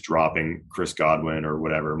 somebody just dropping Chris Godwin or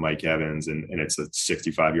whatever, Mike Evans, and it's a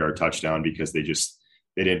 65-yard touchdown because they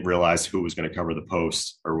didn't realize who was going to cover the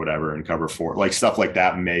post or whatever and cover 4, like stuff like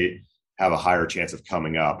that may have a higher chance of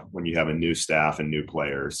coming up when you have a new staff and new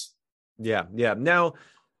players. Yeah. Yeah. Now,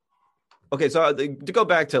 okay. So to go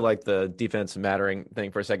back to like the defense mattering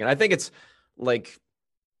thing for a second, I think it's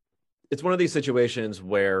one of these situations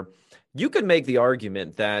where you could make the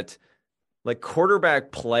argument that like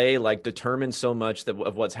quarterback play like determines so much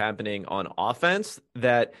of what's happening on offense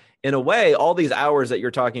that in a way, all these hours that you're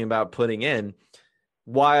talking about putting in,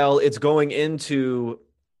 while it's going into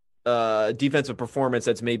defensive performance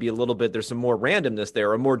that's maybe a little bit, there's some more randomness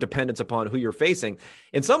there or more dependence upon who you're facing.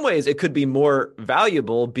 In some ways, it could be more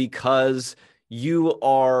valuable because you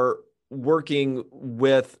are working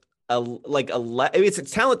with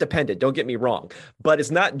it's talent dependent. Don't get me wrong, but it's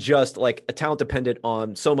not just like a talent dependent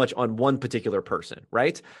on so much on one particular person,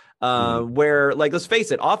 right? Where, like, let's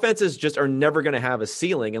face it, offenses just are never going to have a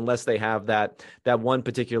ceiling unless they have that one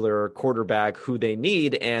particular quarterback who they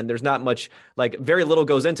need, and there's not much, like, very little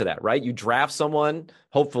goes into that, right? You draft someone,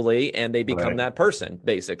 hopefully, and they become that person,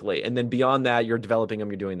 basically, and then beyond that, you're developing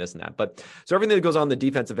them, you're doing this and that. But so everything that goes on the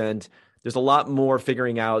defensive end, there's a lot more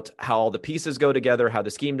figuring out how all the pieces go together, how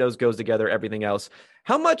the scheme goes together, everything else.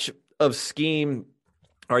 How much of scheme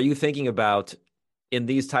are you thinking about in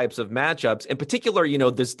these types of matchups? In particular,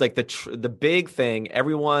 this, like, the big thing,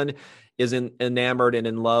 everyone is enamored and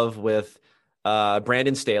in love with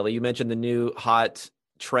Brandon Staley. You mentioned the new hot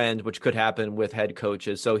trend, which could happen with head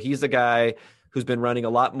coaches. So he's the guy who's been running a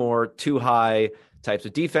lot more too high types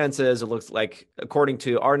of defenses. It looks like, according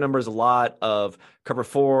to our numbers, a lot of cover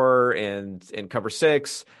 4 and cover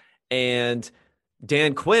 6. And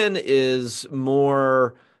Dan Quinn is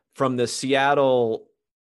more from the Seattle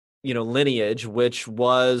lineage, which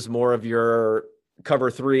was more of your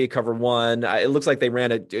cover 3, cover 1. It looks like they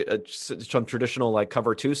ran some traditional, like,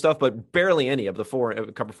 cover 2 stuff, but barely any of the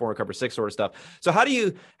cover 4 and cover 6 sort of stuff. So how do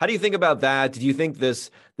you think about that? Do you think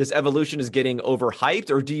this evolution is getting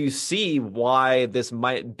overhyped, or do you see why this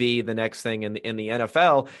might be the next thing in the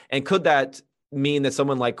NFL? And could that mean that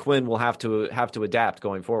someone like Quinn will have to adapt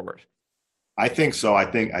going forward? I think so. I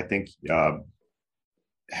think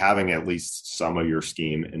having at least some of your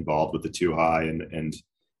scheme involved with the too high and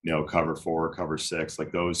cover 4, cover 6,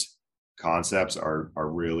 like, those concepts are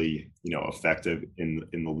really effective in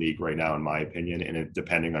the league right now, in my opinion. And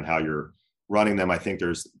depending on how you're running them, I think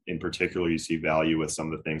there's, in particular, you see value with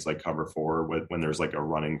some of the things like cover 4 when there's like a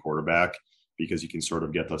running quarterback, because you can sort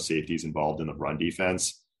of get those safeties involved in the run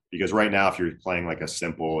defense. Because right now, if you're playing like a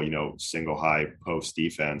simple single high post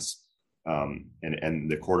defense,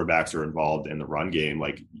 and the quarterbacks are involved in the run game,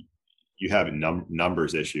 like, you have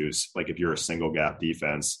numbers issues. Like, if you're a single gap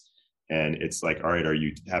defense and it's like, all right, are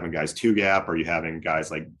you having guys 2 gap? Are you having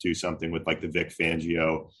guys like do something with like the Vic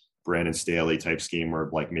Fangio, Brandon Staley type scheme where,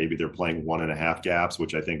 like, maybe they're playing 1.5 gaps,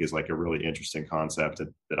 which I think is like a really interesting concept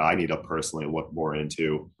that I need to personally look more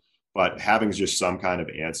into. But having just some kind of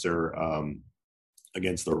answer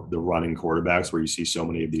against the running quarterbacks, where you see so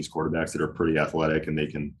many of these quarterbacks that are pretty athletic and they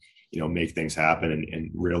can make things happen.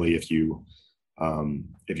 And really, if you're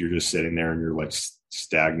just sitting there and you're like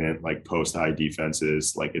stagnant, like post high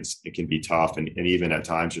defenses, like it can be tough. And even at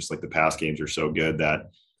times, just like the pass games are so good that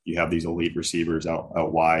you have these elite receivers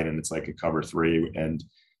out wide and it's like a cover 3 and,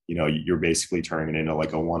 you're basically turning it into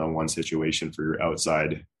like a one-on-one situation for your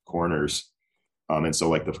outside corners. And so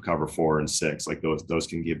like the cover 4 and 6, like those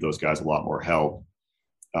can give those guys a lot more help.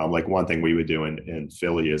 Like one thing we would do in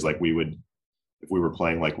Philly is like if we were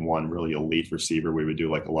playing like one really elite receiver, we would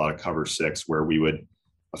do like a lot of cover 6 where we would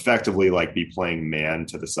effectively like be playing man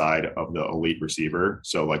to the side of the elite receiver.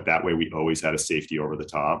 So like that way we always had a safety over the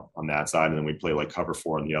top on that side. And then we'd play like cover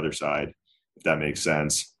 4 on the other side, if that makes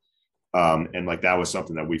sense. And like that was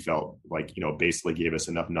something that we felt like, basically gave us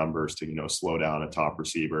enough numbers to, slow down a top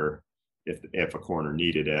receiver if a corner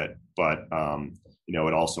needed it. But,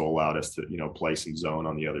 it also allowed us to, play some zone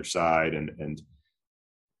on the other side and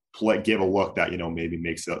give a look that maybe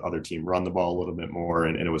makes the other team run the ball a little bit more,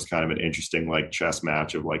 and it was kind of an interesting like chess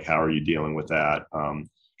match of like how are you dealing with that,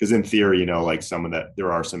 because in theory like some of that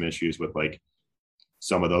there are some issues with like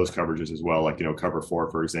some of those coverages as well, like cover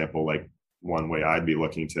 4 for example. Like one way I'd be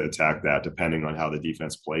looking to attack that, depending on how the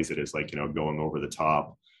defense plays it, is like going over the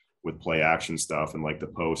top with play action stuff and like the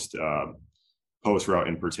post route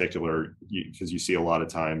in particular, because you see a lot of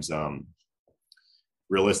times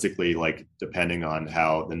realistically, like depending on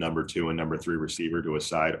how the number 2 and number 3 receiver to a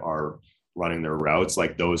side are running their routes,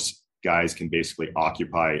 like those guys can basically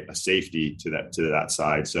occupy a safety to that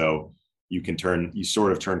side. So you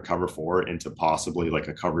sort of turn cover 4 into possibly like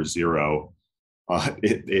a cover 0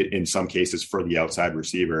 in some cases for the outside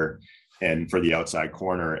receiver and for the outside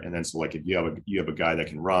corner. And then so like if you have a guy that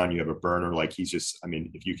can run, you have a burner, like he's just, I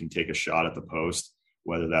mean, if you can take a shot at the post,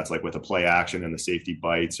 whether that's like with a play action and the safety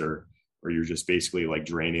bites or you're just basically like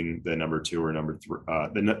draining the number 2 or number 3,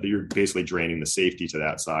 you're basically draining the safety to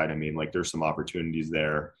that side. I mean, like there's some opportunities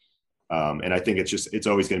there. And I think it's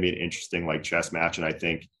always going to be an interesting like chess match. And I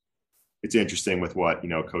think it's interesting with what,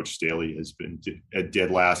 Coach Staley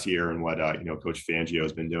did last year and what, Coach Fangio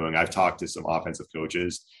has been doing. I've talked to some offensive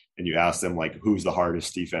coaches and you ask them like, who's the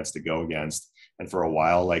hardest defense to go against? And for a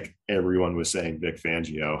while, like everyone was saying Vic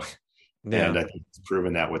Fangio. Yeah. And I think he's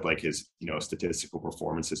proven that with like his, statistical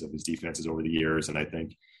performances of his defenses over the years. And I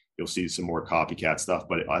think you'll see some more copycat stuff,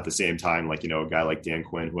 but at the same time, like, a guy like Dan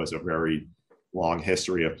Quinn, who has a very long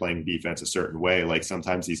history of playing defense a certain way, like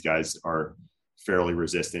sometimes these guys are fairly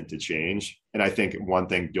resistant to change. And I think one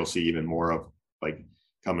thing you'll see even more of, like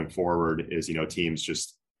coming forward is, teams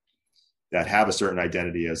just that have a certain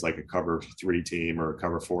identity as like a cover 3 team or a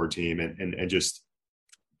cover 4 team, and just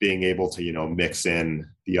being able to, mix in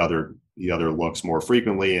the other looks more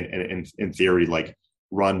frequently, and in theory, like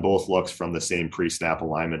run both looks from the same pre-snap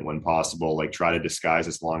alignment when possible, like try to disguise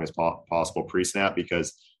as long as possible pre-snap,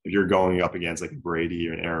 because if you're going up against like Brady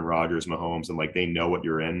or an Aaron Rodgers, Mahomes, and like they know what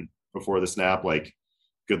you're in before the snap, like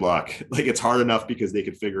good luck. Like it's hard enough because they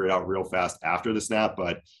could figure it out real fast after the snap,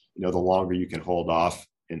 but the longer you can hold off,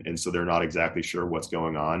 and so they're not exactly sure what's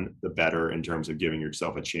going on, the better in terms of giving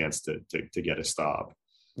yourself a chance to get a stop.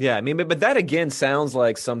 Yeah, I mean, but that again sounds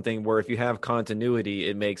like something where if you have continuity,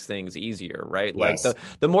 it makes things easier, right? Yes. Like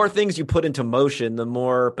the more things you put into motion, the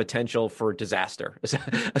more potential for disaster,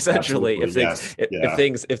 essentially.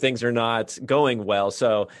 If things are not going well.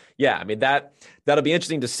 So yeah, I mean that'll be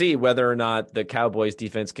interesting to see whether or not the Cowboys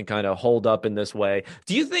defense can kind of hold up in this way.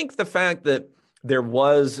 Do you think the fact that there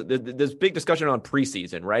was this big discussion on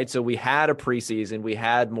preseason, right? So we had a preseason, we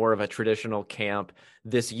had more of a traditional camp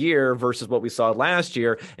this year versus what we saw last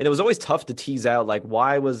year. And it was always tough to tease out, like,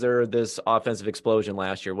 why was there this offensive explosion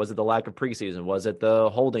last year? Was it the lack of preseason? Was it the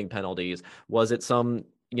holding penalties? Was it some,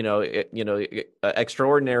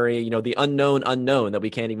 extraordinary, the unknown that we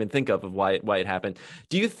can't even think of why it happened?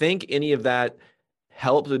 Do you think any of that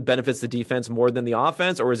benefits the defense more than the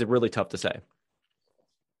offense, or is it really tough to say?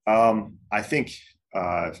 I think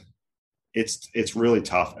it's really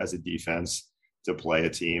tough as a defense to play a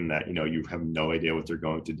team that, you have no idea what they're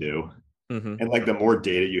going to do. Mm-hmm. And like the more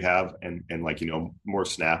data you have and like, more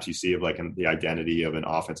snaps you see of like the identity of an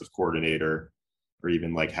offensive coordinator, or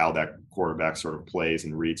even like how that quarterback sort of plays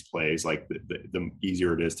and reads plays, like the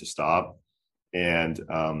easier it is to stop. And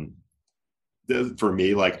for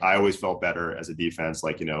me, like I always felt better as a defense,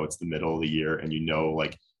 like, it's the middle of the year and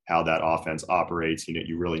like how that offense operates,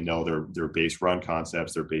 you really know their base run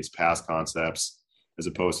concepts, their base pass concepts, as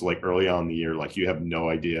opposed to like early on in the year, like you have no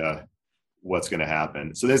idea what's going to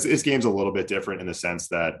happen. So this game's a little bit different in the sense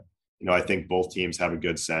that, I think both teams have a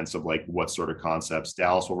good sense of like what sort of concepts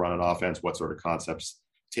Dallas will run on offense, what sort of concepts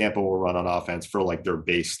Tampa will run on offense for like their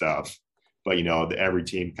base stuff. But, every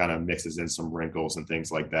team kind of mixes in some wrinkles and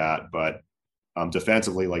things like that. But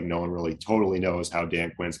defensively, like no one really totally knows how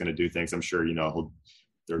Dan Quinn's going to do things. I'm sure,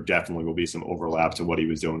 there definitely will be some overlap to what he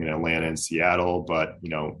was doing in Atlanta and Seattle. But,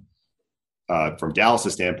 from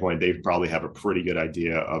Dallas' standpoint, they probably have a pretty good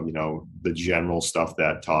idea of, the general stuff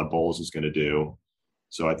that Todd Bowles is going to do.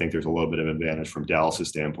 So I think there's a little bit of advantage from Dallas'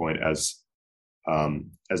 standpoint as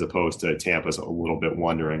opposed to Tampa's a little bit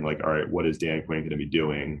wondering like, all right, what is Dan Quinn going to be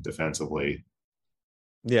doing defensively?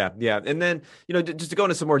 Yeah. And then, just to go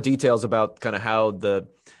into some more details about kind of how the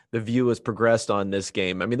view has progressed on this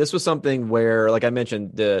game. I mean, this was something where, like I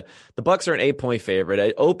mentioned, the Bucs are an 8-point favorite.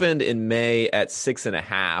 It opened in May at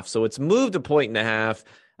 6.5. So it's moved 1.5 points.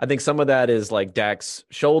 I think some of that is like Dak's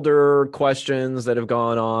shoulder questions that have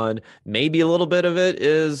gone on. Maybe a little bit of it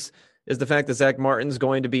is the fact that Zach Martin's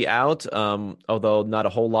going to be out, although not a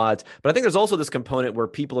whole lot. But I think there's also this component where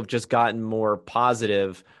people have just gotten more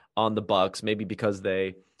positive on the Bucs, maybe because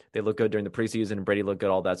they look good during the preseason and Brady looked good,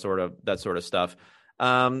 all that sort of stuff.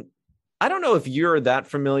 I don't know if you're that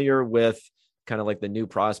familiar with kind of like the new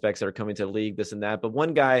prospects that are coming to the league, this and that, but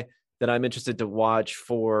one guy that I'm interested to watch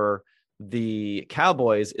for the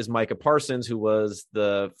Cowboys is Micah Parsons, who was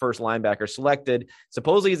the first linebacker selected.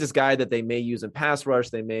 Supposedly he's this guy that they may use in pass rush.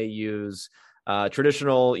 They may use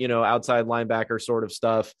traditional, outside linebacker sort of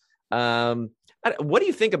stuff. What do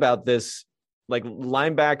you think about this, like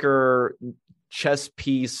linebacker chess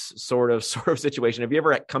piece sort of situation? Have you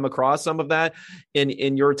ever come across some of that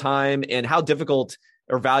in your time, and how difficult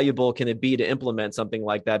or valuable can it be to implement something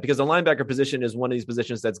like that? Because the linebacker position is one of these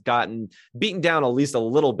positions that's gotten beaten down at least a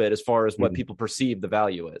little bit as far as what people perceive the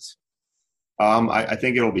value is. I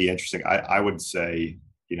think it'll be interesting. I would say,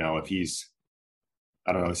 if he's,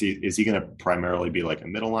 I don't know, is he going to primarily be like a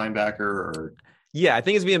middle linebacker or? Yeah, I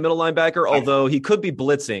think he's being a middle linebacker, although he could be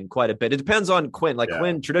blitzing quite a bit. It depends on Quinn.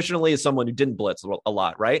 Quinn traditionally is someone who didn't blitz a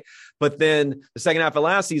lot, right? But then the second half of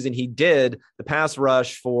last season, he did. The pass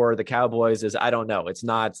rush for the Cowboys is, I don't know. It's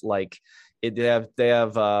not like they have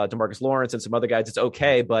DeMarcus Lawrence and some other guys. It's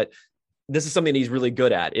okay, but this is something he's really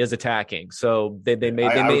good at, is attacking. So they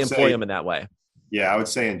may employ him in that way. Yeah, I would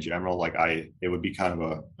say in general, like it would be kind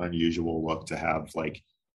of a unusual look to have like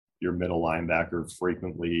your middle linebacker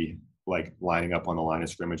frequently like lining up on the line of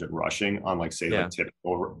scrimmage and rushing on like like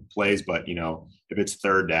typical plays. But if it's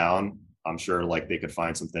third down, I'm sure like they could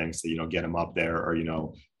find some things to get him up there, or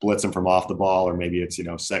blitz him from off the ball, or maybe it's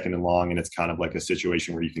second and long and it's kind of like a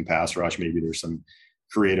situation where you can pass rush. Maybe there's some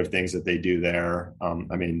creative things that they do there.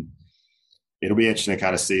 I mean, it'll be interesting to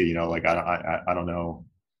kind of see, like, I don't know.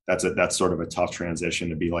 That's sort of a tough transition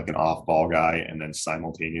to be like an off ball guy and then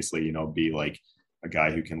simultaneously, be like a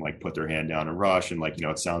guy who can like put their hand down and rush. And like,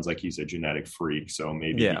 it sounds like he's a genetic freak. So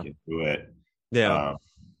maybe he can do it. Yeah.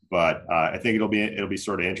 But I think it'll be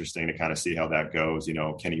sort of interesting to kind of see how that goes.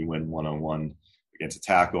 Can he win one-on-one against a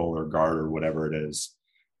tackle or guard or whatever it is?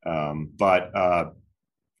 But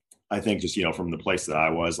I think just, from the place that I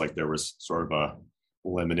was, like, there was sort of a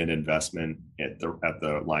limited investment at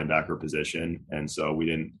the linebacker position. And so we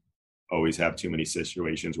didn't always have too many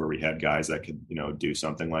situations where we had guys that could, do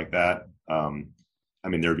something like that. I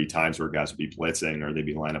mean, there'd be times where guys would be blitzing or they'd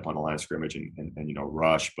be lined up on the line of scrimmage and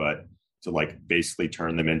rush, but to like basically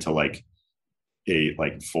turn them into like a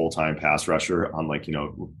like full-time pass rusher on like,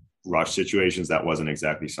 rush situations, that wasn't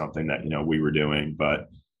exactly something that, we were doing, but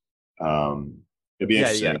it'd be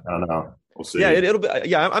interesting. I don't know. We'll see. Yeah, it'll be.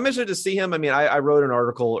 Yeah, I'm interested to see him. I mean, I wrote an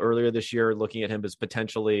article earlier this year looking at him as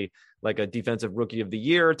potentially like a defensive rookie of the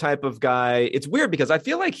year type of guy. It's weird because I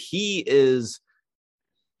feel like he is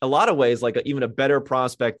a lot of ways like even a better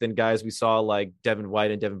prospect than guys we saw like Devin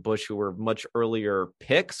White and Devin Bush, who were much earlier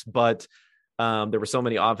picks, but there were so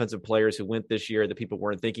many offensive players who went this year that people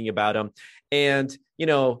weren't thinking about him. And,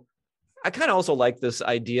 I kind of also like this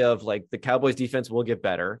idea of like the Cowboys defense will get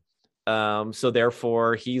better. So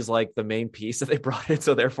therefore he's like the main piece that they brought in.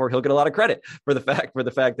 So therefore he'll get a lot of credit for the fact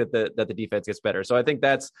that the defense gets better. So I think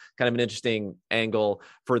that's kind of an interesting angle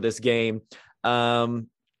for this game.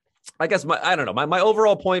 I guess I don't know. My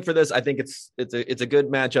overall point for this, I think it's a good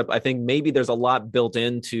matchup. I think maybe there's a lot built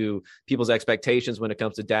into people's expectations when it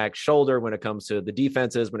comes to Dak's shoulder, when it comes to the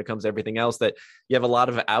defenses, when it comes to everything else, that you have a lot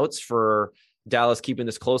of outs for Dallas keeping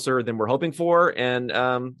this closer than we're hoping for. And,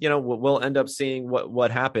 we'll end up seeing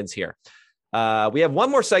what happens here. We have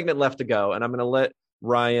one more segment left to go, and I'm going to let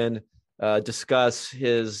Ryan discuss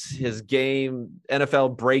his game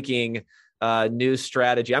NFL breaking new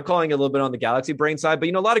strategy. I'm calling it a little bit on the Galaxy Brain side, but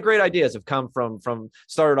a lot of great ideas have come from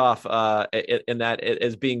started off in that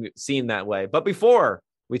as being seen that way. But before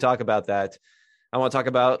we talk about that, I want to talk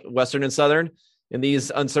about Western and Southern. In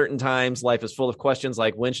these uncertain times, life is full of questions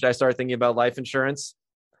like, when should I start thinking about life insurance?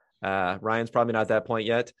 Ryan's probably not at that point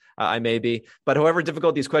yet. I may be, but however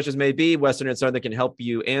difficult these questions may be, Western and Southern can help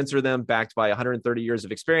you answer them. Backed by 130 years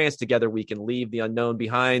of experience, together we can leave the unknown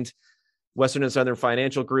behind. Western and Southern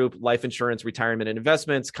Financial Group, life insurance, retirement, and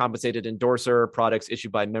investments, compensated endorser, products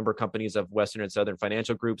issued by member companies of Western and Southern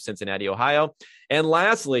Financial Group, Cincinnati, Ohio. And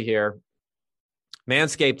lastly here,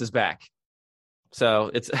 Manscaped is back.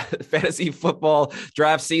 So it's fantasy football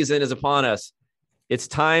draft season is upon us. It's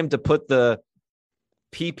time to put the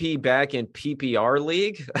PP back in PPR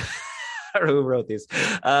league. I don't know who wrote these.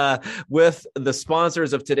 With the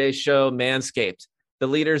sponsors of today's show, Manscaped. The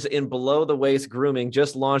leaders in below-the-waist grooming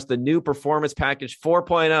just launched the new Performance Package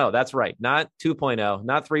 4.0. That's right, not 2.0,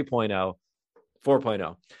 not 3.0,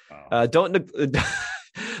 4.0. Wow.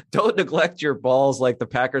 Don't neglect your balls like the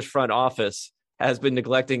Packers front office has been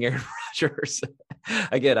neglecting Aaron Rodgers.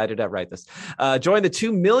 Again, I did not write this. Join the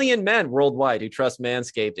 2 million men worldwide who trust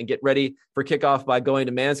Manscaped and get ready for kickoff by going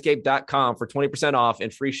to manscaped.com for 20% off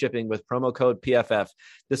and free shipping with promo code PFF.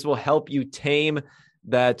 This will help you tame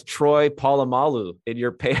that Troy Polamalu in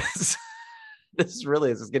your pants. This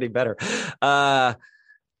is getting better.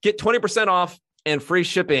 Get 20% off and free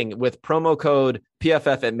shipping with promo code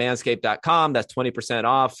PFF at manscaped.com. That's 20%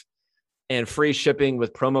 off and free shipping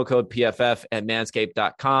with promo code PFF at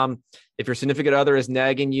manscaped.com. If your significant other is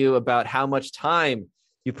nagging you about how much time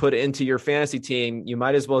you put into your fantasy team, you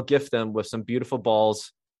might as well gift them with some beautiful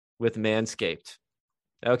balls with Manscaped.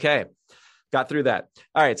 Okay. Got through that.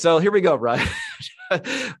 All right. So here we go, Ryan. I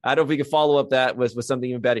don't know if we can follow up that with something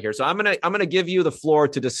even better here. So I'm gonna give you the floor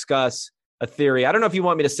to discuss a theory. I don't know if you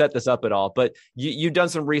want me to set this up at all, but you've done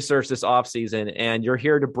some research this offseason and you're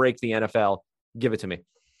here to break the NFL. Give it to me.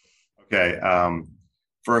 Okay.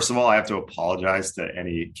 First of all, I have to apologize to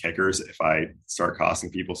any kickers if I start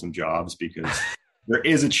costing people some jobs, because there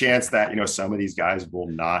is a chance that, some of these guys will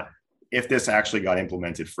not, if this actually got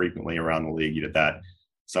implemented frequently around the league, that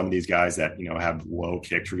some of these guys that, have low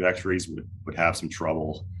kick trajectories would have some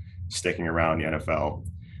trouble sticking around the NFL.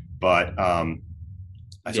 But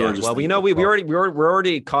we're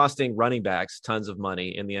already costing running backs tons of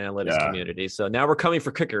money in the analytics community. So now we're coming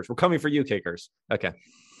for kickers. We're coming for you, kickers. Okay.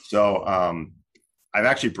 So I've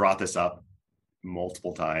actually brought this up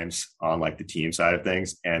multiple times on like the team side of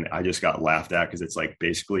things, and I just got laughed at because it's like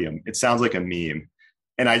basically it sounds like a meme.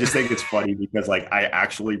 And I just think it's funny because like I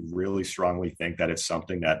actually really strongly think that it's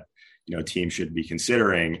something that, teams should be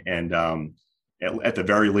considering. And at the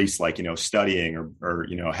very least, like, studying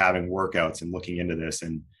or having workouts and looking into this.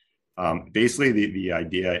 And Basically, the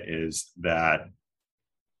idea is that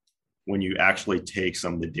when you actually take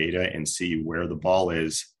some of the data and see where the ball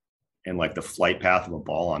is and like the flight path of a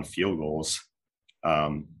ball on field goals,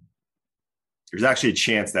 there's actually a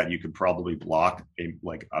chance that you could probably block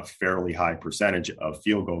a fairly high percentage of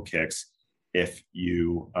field goal kicks if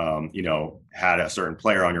you had a certain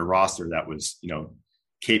player on your roster that was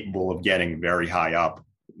capable of getting very high up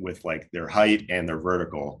with like their height and their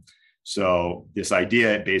vertical. So this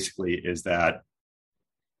idea basically is that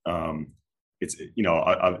it's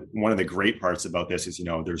one of the great parts about this is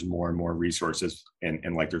there's more and more resources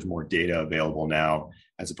and like there's more data available now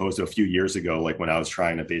as opposed to a few years ago, like when I was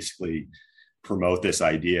trying to basically promote this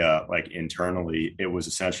idea like internally, it was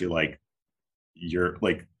essentially like you're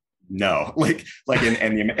like no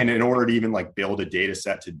and in order to even like build a data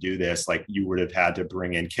set to do this, like you would have had to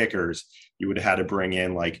bring in kickers, you would have had to bring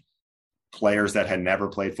in like players that had never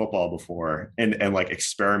played football before and like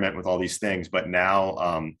experiment with all these things. But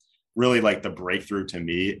now really like the breakthrough to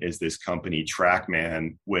me is this company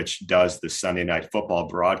TrackMan, which does the Sunday Night Football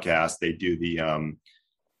broadcast. They do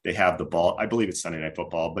they have the ball, I believe it's Sunday Night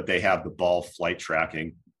Football, but they have the ball flight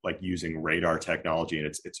tracking, like using radar technology. And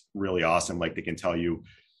it's really awesome. Like they can tell you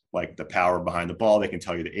like the power behind the ball. They can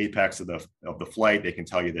tell you the apex of the flight. They can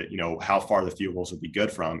tell you that, how far the field goals would be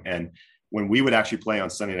good from. And when we would actually play on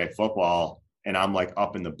Sunday Night Football and I'm like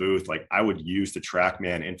up in the booth, like I would use the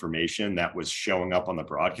TrackMan information that was showing up on the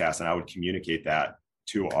broadcast and I would communicate that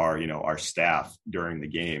to our staff during the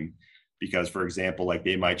game. Because, for example, like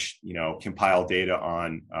they might, compile data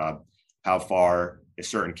on how far a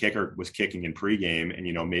certain kicker was kicking in pregame.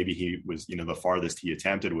 And, maybe he was, the farthest he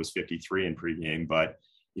attempted was 53 in pregame. But,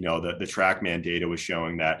 the TrackMan data was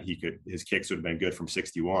showing that his kicks would have been good from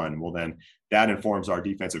 61. Well, then that informs our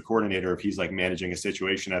defensive coordinator if he's like managing a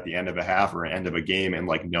situation at the end of a half or end of a game and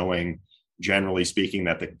like knowing, generally speaking,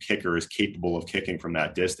 that the kicker is capable of kicking from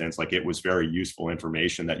that distance. Like it was very useful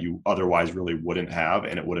information that you otherwise really wouldn't have,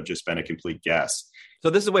 and it would have just been a complete guess. So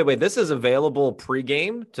this is this is available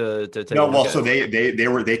pregame to no. Well, so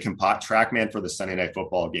they compiled TrackMan for the Sunday Night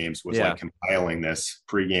Football games was like compiling this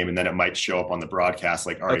pregame, and then it might show up on the broadcast.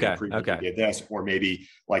 Like, all right, pregame did this, or maybe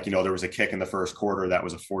like there was a kick in the first quarter that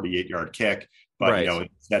was a 48-yard kick, but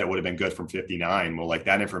instead it would have been good from 59. Well, like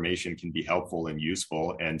that information can be helpful and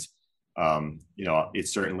useful, and it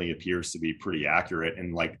certainly appears to be pretty accurate.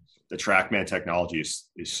 And like the TrackMan technology is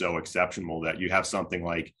so exceptional that you have something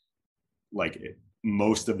like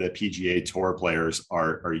most of the PGA Tour players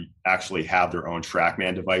are actually have their own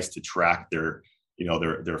TrackMan device to track their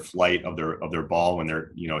flight of their ball when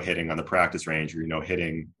they're hitting on the practice range or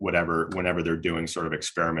hitting whenever they're doing sort of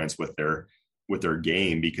experiments with their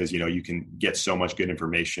game, because you can get so much good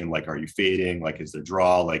information, like are you fading, like is the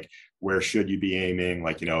draw, like where should you be aiming,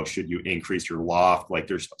 like should you increase your loft, like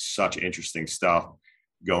there's such interesting stuff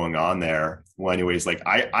going on there. Well, anyways, like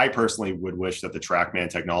I personally would wish that the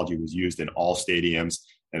TrackMan technology was used in all stadiums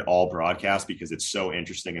and all broadcasts, because it's so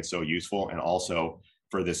interesting and so useful. And also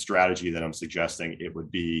for this strategy that I'm suggesting, it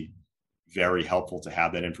would be very helpful to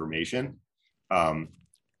have that information.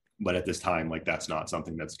 But at this time, like that's not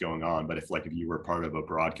something that's going on. But if you were part of a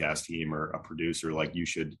broadcast team or a producer, like you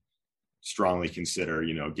should strongly consider,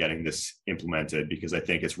 getting this implemented, because I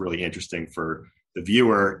think it's really interesting for the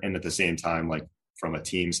viewer. And at the same time, like from a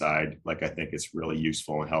team side, like I think it's really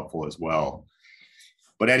useful and helpful as well.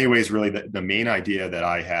 But anyways, really the main idea that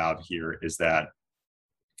I have here is that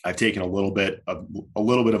I've taken a little bit of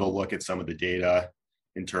a look at some of the data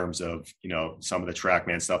in terms of, some of the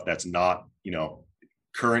TrackMan stuff that's not,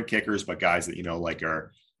 current kickers, but guys that, like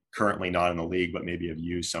are currently not in the league, but maybe have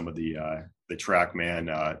used some of the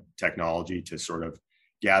TrackMan technology to sort of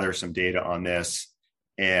gather some data on this.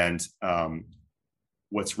 And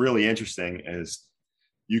what's really interesting is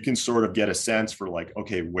you can sort of get a sense for like,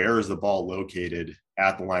 okay, where is the ball located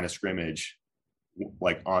at the line of scrimmage,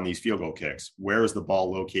 like on these field goal kicks? Where is the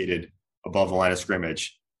ball located above the line of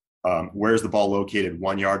scrimmage? Where's the ball located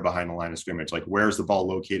 1 yard behind the line of scrimmage? Like, where's the ball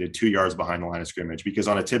located 2 yards behind the line of scrimmage? Because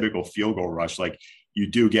on a typical field goal rush, like you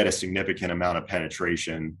do get a significant amount of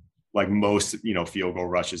penetration. Like most, field goal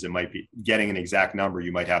rushes, it might be getting an exact number.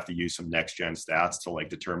 You might have to use some next gen stats to like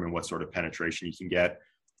determine what sort of penetration you can get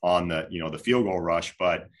on the, the field goal rush.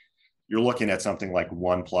 But you're looking at something like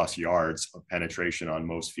 1+ yards of penetration on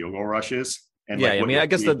most field goal rushes. And I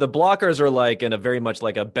guess the blockers are like in a very much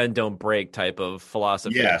like a bend don't break type of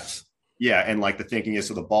philosophy. Yes. Yeah. And like the thinking is,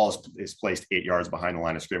 so the ball is placed 8 yards behind the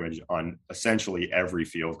line of scrimmage on essentially every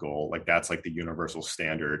field goal. Like that's like the universal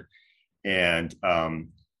standard. And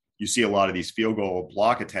you see a lot of these field goal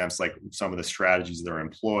block attempts, like some of the strategies that are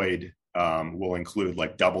employed will include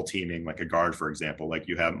like double teaming, like a guard, for example. Like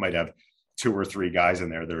you might have 2 or 3 guys in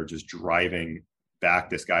there that are just driving back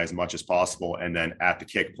this guy as much as possible. And then at the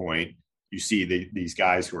kick point, you see these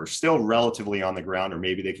guys who are still relatively on the ground, or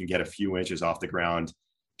maybe they can get a few inches off the ground.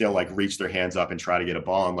 They'll like reach their hands up and try to get a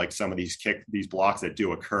ball. And like some of these blocks that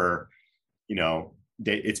do occur,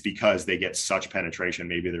 it's because they get such penetration.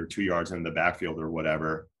 Maybe they're 2 yards in the backfield or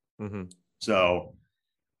whatever. Mm-hmm. So,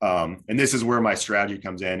 and this is where my strategy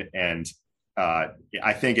comes in. And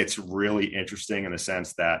I think it's really interesting in the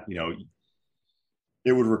sense that,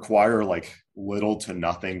 it would require like little to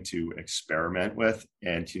nothing to experiment with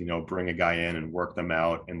and to, bring a guy in and work them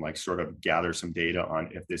out and like sort of gather some data on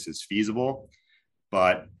if this is feasible.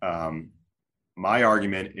 But my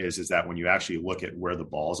argument is that when you actually look at where the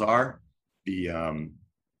balls are, if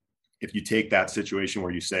you take that situation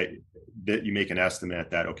where you say that you make an estimate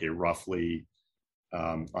that, okay, roughly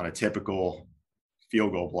on a typical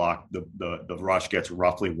field goal block, the rush gets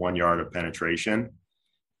roughly 1 yard of penetration.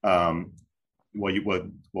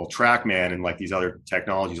 TrackMan and like these other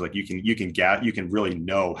technologies, like you can really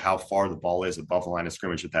know how far the ball is above the line of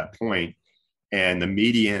scrimmage at that point. And the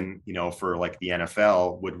median, for like the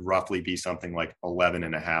NFL would roughly be something like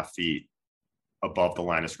 11.5 feet above the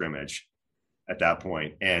line of scrimmage at that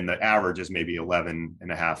point. And the average is maybe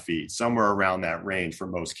 11.5 feet, somewhere around that range for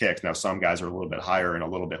most kicks. Now, some guys are a little bit higher and a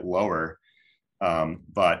little bit lower.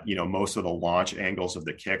 But, most of the launch angles of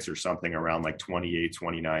the kicks are something around like 28,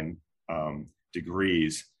 29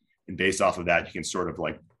 degrees. And based off of that, you can sort of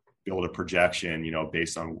like build a projection,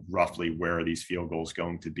 based on roughly where are these field goals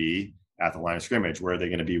going to be at the line of scrimmage. Where are they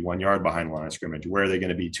going to be 1 yard behind the line of scrimmage? Where are they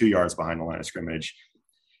going to be 2 yards behind the line of scrimmage?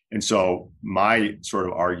 And so my sort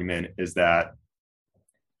of argument is that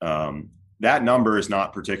that number is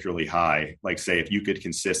not particularly high. Like say, if you could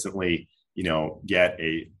consistently, get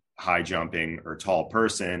a high jumping or tall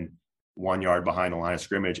person 1 yard behind the line of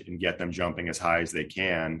scrimmage and get them jumping as high as they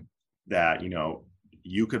can, that,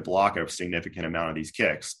 you could block a significant amount of these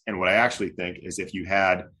kicks. And what I actually think is if you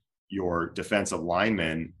had your defensive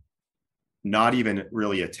linemen not even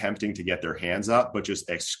really attempting to get their hands up, but just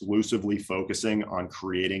exclusively focusing on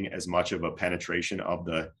creating as much of a penetration of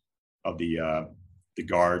the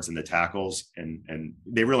guards and the tackles, and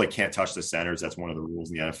they really can't touch the centers. That's one of the rules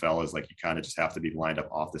in the NFL, is like you kind of just have to be lined up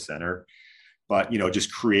off the center. But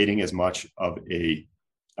just creating as much of a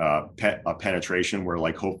penetration where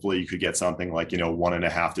like hopefully you could get something like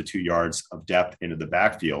 1.5 to 2 yards of depth into the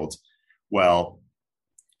backfield. Well,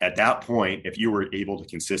 at that point, if you were able to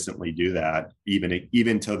consistently do that,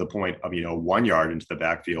 even to the point of 1 yard into the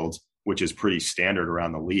backfield, which is pretty standard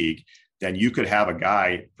around the league, then you could have a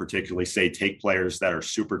guy, particularly say take players that are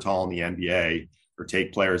super tall in the NBA, or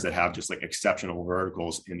take players that have just like exceptional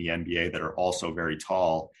verticals in the NBA that are also very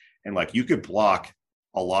tall. And like you could block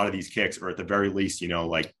a lot of these kicks, or at the very least,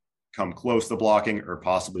 like come close to blocking, or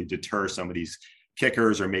possibly deter some of these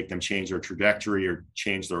kickers or make them change their trajectory or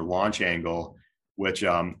change their launch angle, which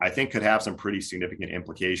I think could have some pretty significant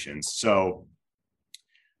implications. So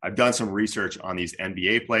I've done some research on these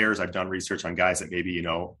NBA players. I've done research on guys that maybe,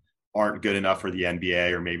 aren't good enough for the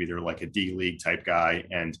NBA, or maybe they're like a D League type guy.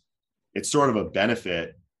 And it's sort of a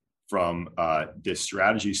benefit from this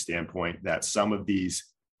strategy standpoint that some of these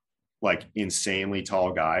like insanely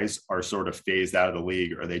tall guys are sort of phased out of the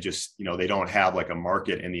league, or they just, they don't have like a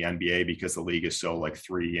market in the NBA because the league is so like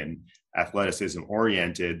free and athleticism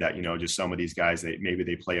oriented that, just some of these guys, maybe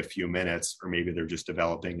they play a few minutes, or maybe they're just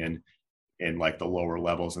developing in like the lower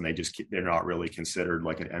levels, and they're not really considered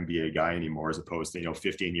like an NBA guy anymore, as opposed to,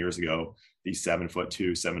 15 years ago, these 7'2",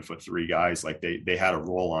 7'3" guys, like they had a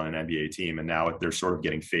role on an NBA team, and now they're sort of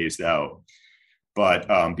getting phased out.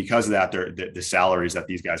 But because of that, the salaries that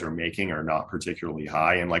these guys are making are not particularly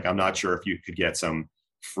high. And like, I'm not sure if you could get some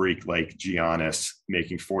freak like Giannis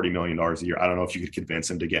making $40 million a year. I don't know if you could convince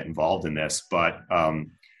him to get involved in this, but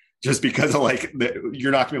just because of like,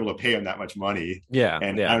 you're not gonna be able to pay him that much money. Yeah.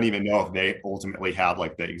 And I don't even know if they ultimately have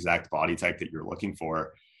like the exact body type that you're looking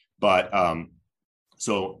for. But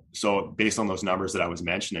so based on those numbers that I was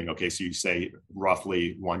mentioning, okay, so you say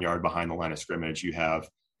roughly 1 yard behind the line of scrimmage, you have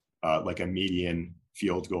like a median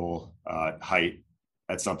field goal height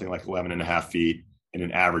at something like 11.5 feet, and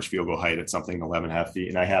an average field goal height at something 11.5 feet.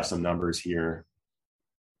 And I have some numbers here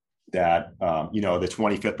that, the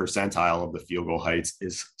 25th percentile of the field goal heights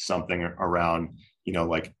is something around,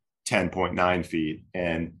 like 10.9 feet.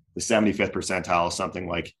 And the 75th percentile is something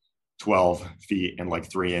like 12 feet and like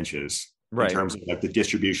 3 inches, right, in terms of like the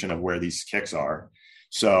distribution of where these kicks are.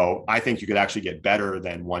 So I think you could actually get better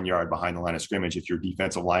than 1 yard behind the line of scrimmage if your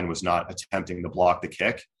defensive line was not attempting to block the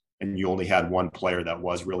kick, and you only had one player that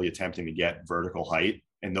was really attempting to get vertical height.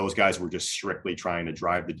 and those guys were just strictly trying to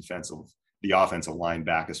drive the offensive line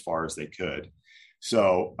back as far as they could.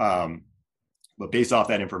 So, but based off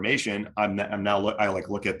that information, I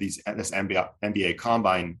look at this NBA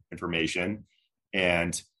combine information,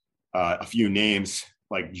 and a few names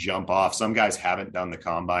like jump off. Some guys haven't done the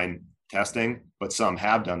combine testing, but some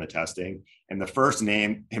have done the testing. And the first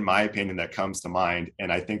name, in my opinion, that comes to mind,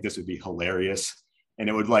 and I think this would be hilarious, and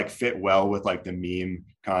it would like fit well with like the meme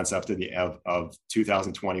concept of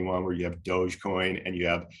 2021, where you have Dogecoin and you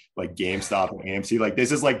have like GameStop and AMC. Like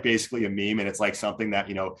this is like basically a meme, and it's like something that,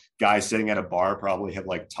 you know, guys sitting at a bar probably have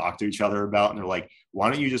like talked to each other about, and they're like,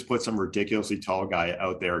 why don't you just put some ridiculously tall guy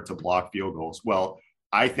out there to block field goals? Well,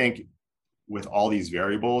 I think with all these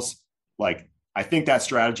variables, like I think that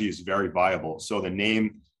strategy is very viable. So the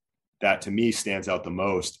name that to me stands out the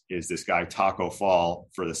most is this guy Taco Fall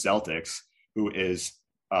for the Celtics, who is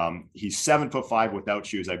he's 7'5" without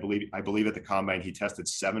shoes. I believe at the combine he tested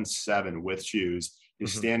 7'7" with shoes.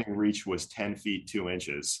 His standing reach was 10 feet 2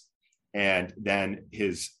 inches, and then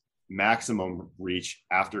his maximum reach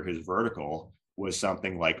after his vertical was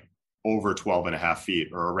something like over 12 and a half feet,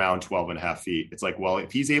 or around 12 and a half feet. It's like, well,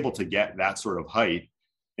 if he's able to get that sort of height,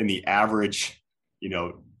 and the average, you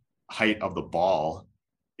know, height of the ball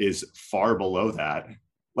is far below that,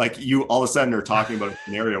 like you all of a sudden are talking about a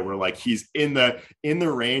scenario where like he's in the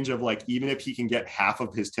range of like, even if he can get half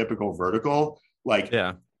of his typical vertical, like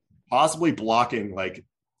possibly blocking like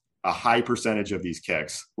a high percentage of these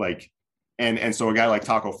kicks. Like, and so a guy like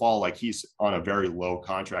Taco Fall, like he's on a very low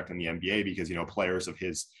contract in the NBA because, you know, players of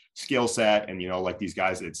his skill set and, you know, like these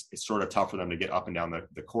guys, it's sort of tough for them to get up and down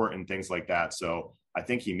the court and things like that. So I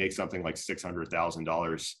think he makes something like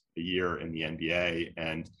 $600,000 a year in the NBA,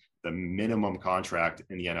 and the minimum contract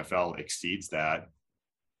in the NFL exceeds that.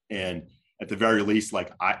 And at the very least,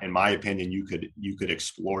 like in my opinion, you could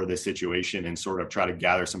explore this situation and sort of try to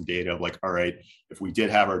gather some data of like, all right, if we did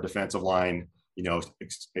have our defensive line, you know,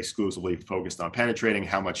 exclusively focused on penetrating,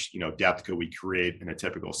 how much, you know, depth could we create in a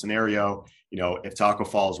typical scenario? You know, if Taco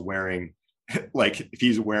Fall's wearing, like if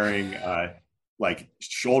he's wearing like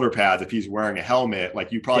shoulder pads, if he's wearing a helmet,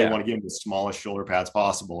 like you probably want to give him the smallest shoulder pads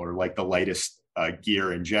possible, or like the lightest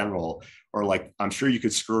gear in general, or like I'm sure you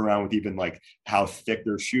could screw around with even like how thick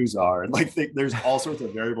their shoes are, and like there's all sorts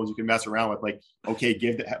of variables you can mess around with. Like,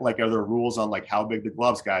 okay, like are there rules on like how big the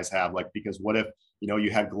gloves guys have? Like, because what if, you know, you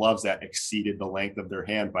had gloves that exceeded the length of their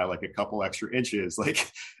hand by like a couple extra inches,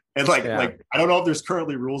 like, and like I don't know if there's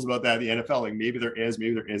currently rules about that in the NFL. Like maybe there is,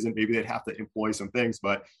 maybe there isn't, maybe they'd have to employ some things.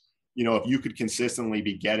 But, you know, if you could consistently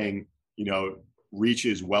be getting, you know,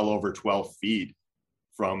 reaches well over 12 feet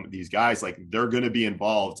from these guys, like they're going to be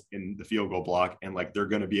involved in the field goal block, and like they're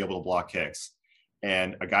going to be able to block kicks.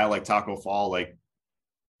 And a guy like Taco Fall, like,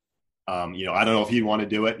 you know, I don't know if he'd want to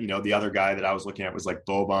do it. You know, the other guy that I was looking at was like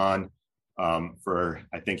Boban, for,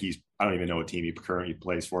 I think I don't even know what team he currently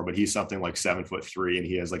plays for, but he's something like 7'3", and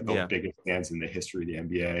he has like the biggest hands in the history of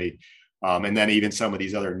the NBA. And then even some of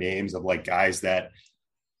these other names of like guys that,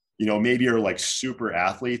 you know, maybe are like super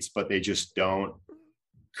athletes, but they just don't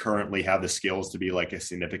currently have the skills to be like a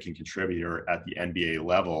significant contributor at the NBA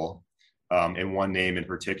level. And one name in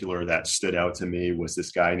particular that stood out to me was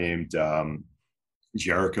this guy named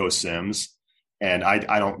Jericho Sims. And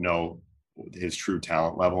I don't know his true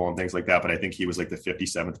talent level and things like that, but I think he was like the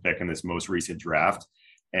 57th pick in this most recent draft.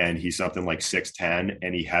 And he's something like 6'10",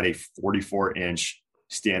 and he had a 44-inch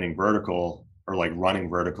standing vertical, or like running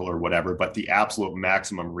vertical or whatever. But the absolute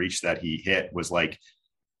maximum reach that he hit was like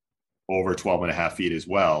over 12 and a half feet as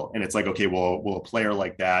well. And it's like, okay, well, will a player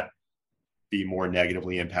like that be more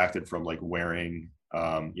negatively impacted from like wearing,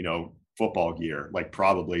 you know, football gear? Like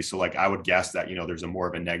probably. So like, I would guess that, you know, there's a more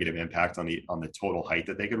of a negative impact on the total height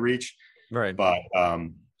that they could reach. Right. But,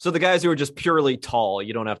 so the guys who are just purely tall,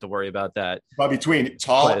 you don't have to worry about that. But between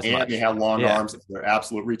tall and they have long arms, their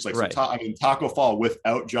absolute reach. Like, right. So I mean, Taco Fall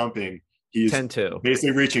without jumping, he's 10-2,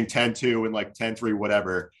 basically reaching 10-2 and like 10-3,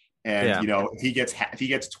 whatever. And, you know, if he gets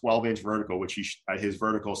 12-inch vertical, which his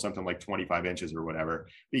vertical is something like 25 inches or whatever,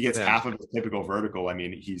 if he gets half of his typical vertical, I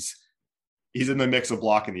mean, he's in the mix of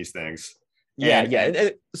blocking these things.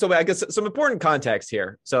 And so I guess some important context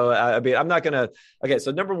here. So, I mean, I'm not going to, okay. So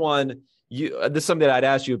number one, this is something that I'd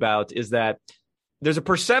ask you about, is that there's a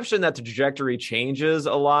perception that the trajectory changes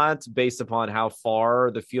a lot based upon how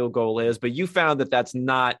far the field goal is, but you found that that's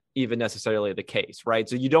not even necessarily the case, right?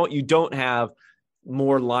 So you don't have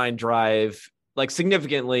more line drive, like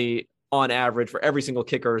significantly on average for every single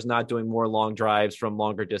kicker is not doing more long drives from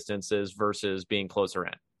longer distances versus being closer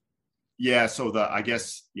in. Yeah, so I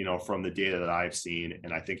guess, from the data that I've seen,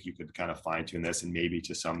 and I think you could kind of fine tune this, and maybe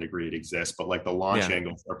to some degree it exists, but like the launch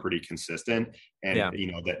angles are pretty consistent, and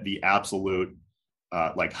that the absolute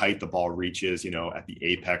like height the ball reaches, at the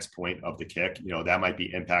apex point of the kick, that might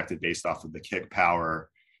be impacted based off of the kick power.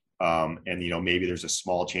 And maybe there's a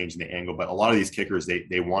small change in the angle, but a lot of these kickers,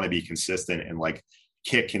 they want to be consistent and like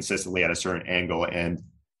kick consistently at a certain angle. And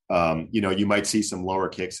you might see some lower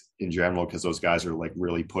kicks in general because those guys are like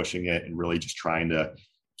really pushing it and really just trying to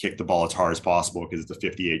kick the ball as hard as possible because it's a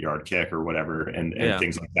 58-yard kick or whatever, and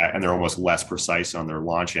things like that. And they're almost less precise on their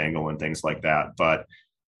launch angle and things like that. But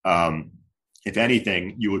if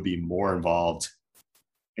anything, you would be more involved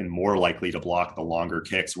and more likely to block the longer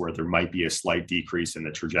kicks where there might be a slight decrease in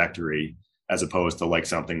the trajectory, as opposed to like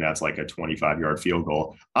something that's like a 25-yard field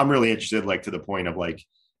goal. I'm really interested, like to the point of like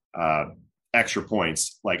extra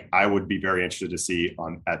points. Like I would be very interested to see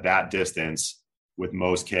at that distance with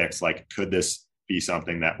most kicks, like could this be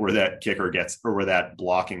something that where that kicker gets, or where that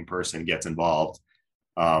blocking person gets involved?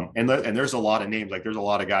 And there's a lot of names, like there's a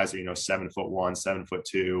lot of guys that, 7'1",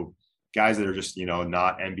 7'2", guys that are just,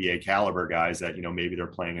 not NBA caliber guys that, maybe they're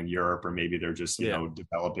playing in Europe, or maybe they're just,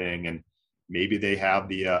 developing, and maybe they have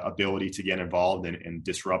the ability to get involved and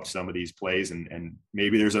disrupt some of these plays. And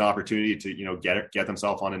maybe there's an opportunity to, get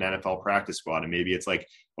themselves on an NFL practice squad. And maybe it's like,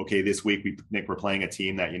 okay, this week we think we're playing a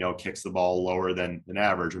team that, kicks the ball lower than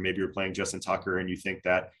average, or maybe you're playing Justin Tucker and you think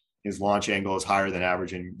that his launch angle is higher than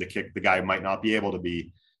average and the guy might not be able to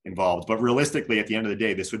be involved. But realistically, at the end of the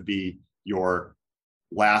day, this would be your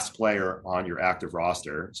last player on your active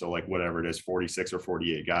roster. So like whatever it is, 46 or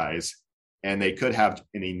 48 guys, and they could have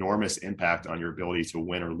an enormous impact on your ability to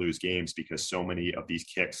win or lose games because so many of these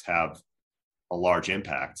kicks have a large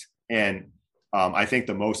impact. And I think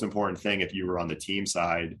the most important thing, if you were on the team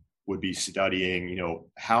side, would be studying,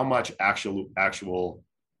 how much actual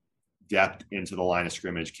depth into the line of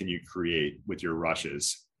scrimmage can you create with your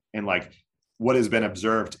rushes? And like what has been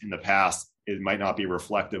observed in the past, it might not be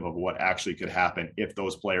reflective of what actually could happen if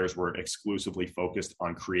those players were exclusively focused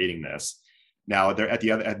on creating this. Now,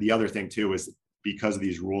 the other thing too is because of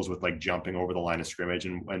these rules with like jumping over the line of scrimmage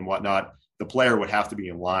and whatnot, the player would have to be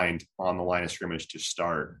aligned on the line of scrimmage to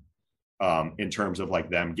start, in terms of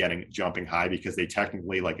like them jumping high, because they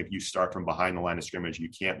technically, like if you start from behind the line of scrimmage, you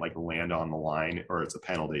can't like land on the line or it's a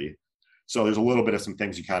penalty. So there's a little bit of some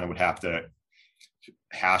things you kind of would have to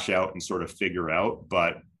hash out and sort of figure out.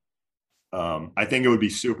 But I think it would be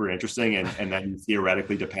super interesting. And then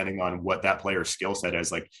theoretically, depending on what that player's skill set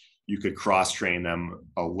is, like you could cross train them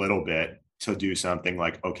a little bit to do something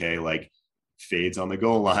like, okay, like fades on the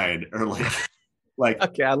goal line, or like,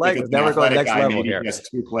 okay, I like it. Now we're going next level maybe here. He has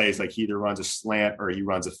two plays, like he either runs a slant or he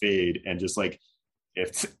runs a fade, and just like,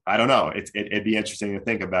 I don't know, it'd be interesting to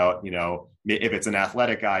think about, if it's an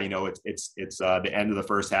athletic guy, it's the end of the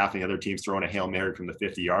first half and the other team's throwing a Hail Mary from the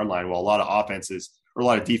 50-yard line. Well, a lot of offenses or a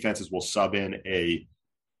lot of defenses will sub in a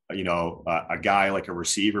guy like a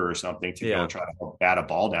receiver or something to go try to bat a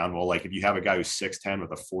ball down. Well, like if you have a guy who's 6'10"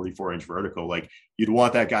 with a 44-inch vertical, like you'd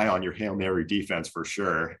want that guy on your Hail Mary defense for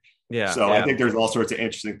sure. Yeah. So I think there's all sorts of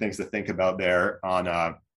interesting things to think about there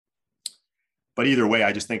but either way,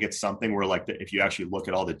 I just think it's something where like if you actually look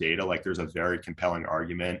at all the data, like there's a very compelling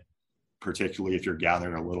argument, particularly if you're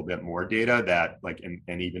gathering a little bit more data, that like,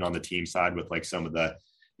 and even on the team side with like some of the,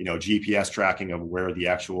 GPS tracking of where the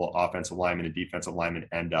actual offensive lineman and defensive lineman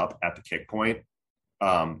end up at the kick point.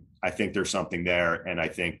 I think there's something there. And I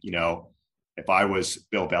think, if I was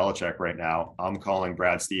Bill Belichick right now, I'm calling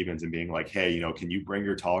Brad Stevens and being like, hey, can you bring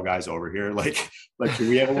your tall guys over here? Like, can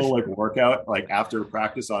we have a little like workout, like after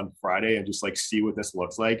practice on Friday, and just like see what this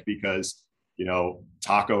looks like? Because,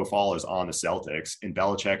 Taco Fall is on the Celtics, and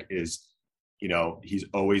Belichick is, he's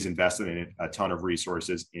always invested in a ton of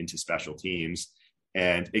resources into special teams.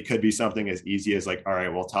 And it could be something as easy as like, all right,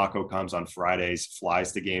 well, Taco comes on Fridays,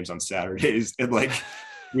 flies to games on Saturdays, and like,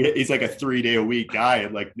 he's like a 3-day-a-week guy,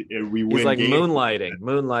 and like we win. He's like games.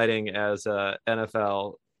 moonlighting as a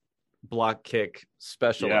NFL block kick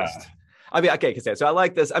specialist. Yeah. I mean, okay, so I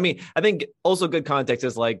like this. I mean, I think also good context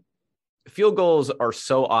is like field goals are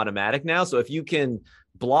so automatic now. So if you can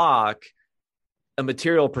block a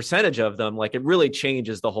material percentage of them, like it really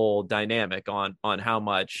changes the whole dynamic on how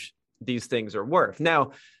much these things are worth. Now,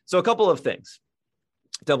 so a couple of things.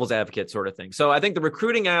 Devil's advocate sort of thing. So I think the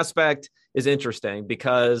recruiting aspect is interesting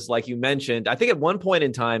because, like you mentioned, I think at one point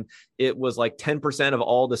in time, it was like 10% of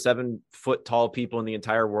all the 7-foot tall people in the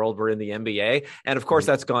entire world were in the NBA. And of course,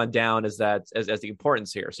 that's gone down as the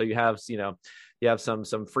importance here. So you have, you have some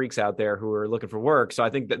freaks out there who are looking for work. So I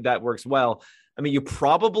think that works well. I mean, you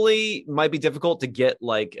probably might be difficult to get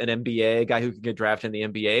like an NBA guy who can get drafted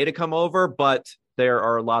in the NBA to come over, but there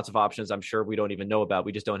are lots of options I'm sure we don't even know about.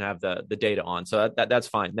 We just don't have the data on. So that's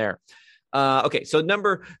fine there. Okay. So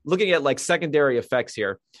looking at like secondary effects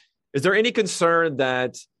here, is there any concern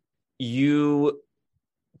that you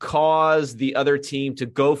cause the other team to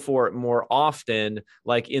go for it more often,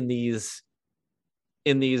 like in these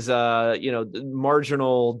marginal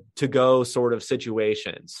to go sort of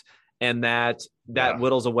situations, and that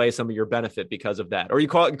whittles away some of your benefit because of that, or you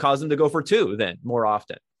cause them to go for two then more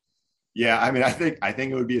often? Yeah, I mean, I think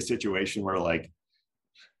it would be a situation where like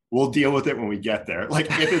we'll deal with it when we get there. Like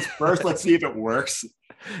if it's first, let's see if it works.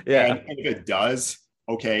 Yeah, and if it does,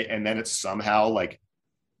 okay, and then it somehow like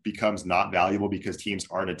becomes not valuable because teams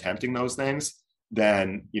aren't attempting those things,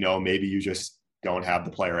 then maybe you just don't have the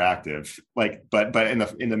player active. Like, but in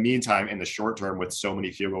the meantime, in the short term, with so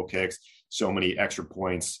many field goal kicks, so many extra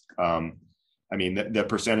points, I mean, the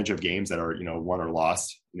percentage of games that are won or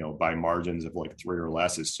lost by margins of like 3 or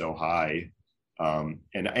less is so high.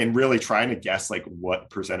 And really trying to guess like what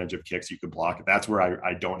percentage of kicks you could block, that's where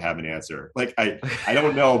I don't have an answer. Like I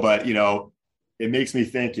don't know, but it makes me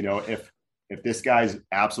think, if this guy's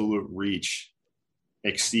absolute reach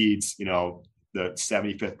exceeds, the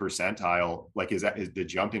 75th percentile, like is the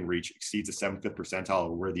jumping reach exceeds the 75th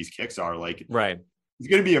percentile of where these kicks are, like right, he's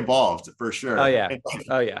going to be involved for sure. Oh yeah, and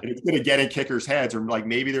and it's going to get in kickers' heads, or like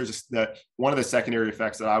maybe there's one of the secondary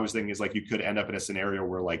effects that I was thinking is like you could end up in a scenario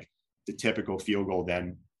where like the typical field goal,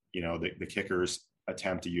 then the kickers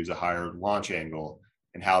attempt to use a higher launch angle,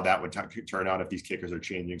 and how that would turn out if these kickers are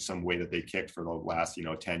changing some way that they kicked for the last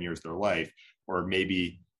 10 years of their life. Or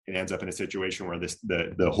maybe it ends up in a situation where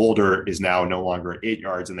the holder is now no longer at 8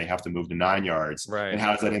 yards and they have to move to 9 yards. Right. And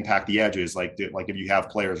how does that impact the edges? Like if you have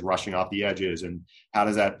players rushing off the edges, and how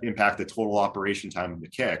does that impact the total operation time of the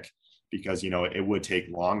kick? Because it would take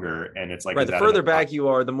longer, and it's like right. The further back you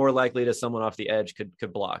are, the more likely to someone off the edge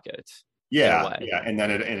could block it. Yeah, and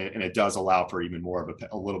then it does allow for even more of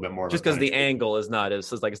a little bit more, just because the angle is not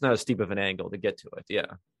as it's not as steep of an angle to get to it.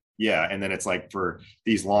 Yeah, and then it's like for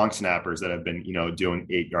these long snappers that have been doing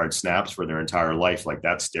 8-yard snaps for their entire life, like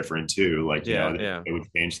that's different too. Like it would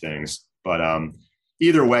change things. But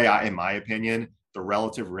either way, in my opinion, the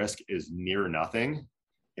relative risk is near nothing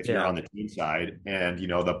if you're on the team side, and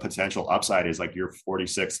the potential upside is like your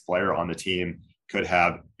 46th player on the team could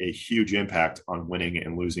have a huge impact on winning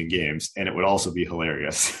and losing games, and it would also be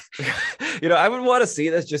hilarious. I would want to see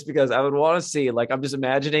this just because I would want to see, like, I'm just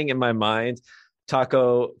imagining in my mind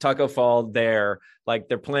Taco Fall there, like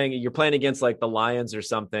you're playing against like the Lions or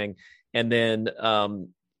something, and then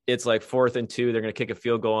it's like 4th and 2, they're going to kick a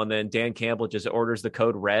field goal, and then Dan Campbell just orders the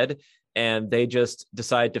code red, and they just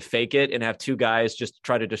decide to fake it and have 2 guys just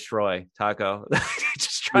try to destroy Taco.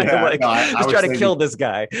 Just try to kill this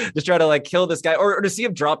guy. Just try to like kill this guy, or to see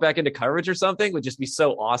him drop back into coverage or something would just be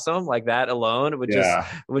so awesome. Like that alone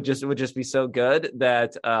would just be so good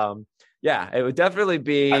that it would definitely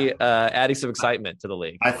be adding some excitement to the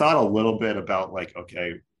league. I thought a little bit about like,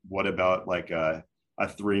 okay, what about like a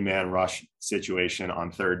 3-man rush situation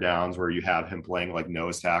on 3rd downs where you have him playing like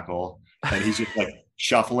nose tackle, and he's just like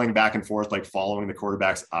shuffling back and forth, like following the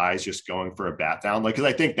quarterback's eyes, just going for a bat down. Like, cause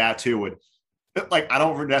I think that too would, like, I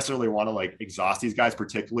don't necessarily want to like exhaust these guys,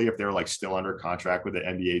 particularly if they're like still under contract with the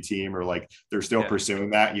NBA team, or like they're still pursuing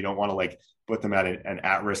that. You don't want to like put them at an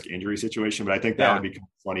at-risk injury situation, but I think that would be kind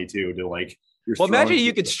of funny too, to like, imagine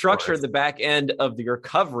you could structure the back end of your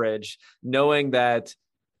coverage knowing that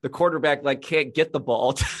the quarterback like can't get the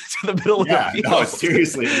ball to the middle of the field. No,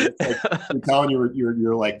 seriously, it's like, you're telling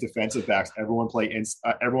your like defensive backs, everyone play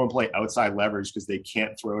outside leverage because they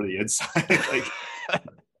can't throw to the inside. Like,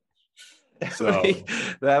 so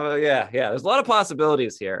there's a lot of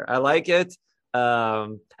possibilities here. I like it. I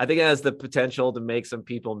think it has the potential to make some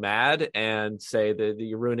people mad and say that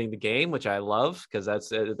you're ruining the game, which I love, because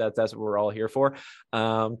that's what we're all here for.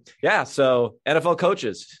 So NFL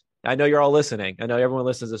coaches, I know you're all listening. I know everyone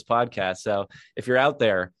listens to this podcast. So if you're out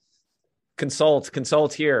there,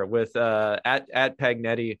 consult here with at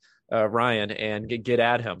Pagnetti Ryan, and get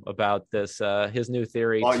at him about this his new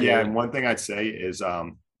theory. Well, and one thing I'd say is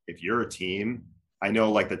if you're a team, I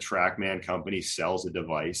know like the TrackMan company sells a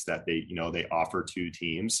device that they offer to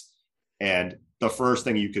teams, and the first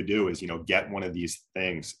thing you could do is get one of these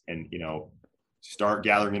things and start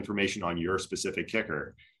gathering information on your specific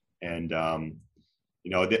kicker, and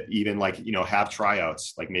that even like have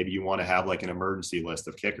tryouts. Like maybe you want to have like an emergency list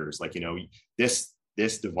of kickers. Like this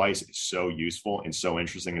this device is so useful and so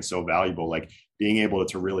interesting and so valuable. Like being able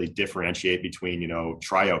to really differentiate between,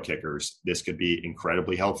 tryout kickers, this could be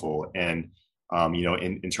incredibly helpful. And,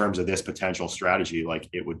 in terms of this potential strategy, like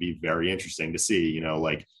it would be very interesting to see,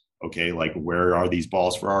 okay, like where are these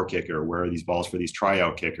balls for our kicker? Where are these balls for these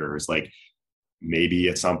tryout kickers? Like maybe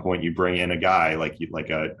at some point you bring in a guy like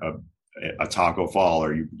a Taco Fall,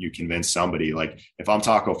 or you convince somebody. Like if I'm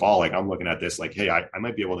Taco Fall, like I'm looking at this like, hey, I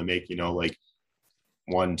might be able to make, like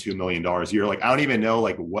 $1-2 million a year. Like I don't even know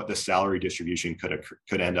like what the salary distribution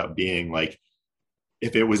could end up being. Like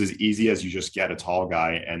if it was as easy as you just get a tall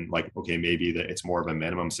guy and like, okay, maybe that it's more of a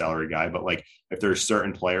minimum salary guy, but like if there's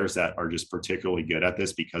certain players that are just particularly good at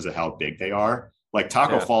this because of how big they are, like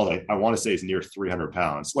Taco Fall, like, I want to say is near 300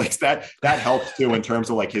 pounds. Like that helps too in terms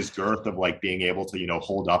of like his girth of like being able to,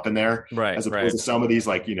 hold up in there. Right. As opposed to some of these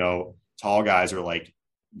like, tall guys are like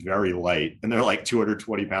very light and they're like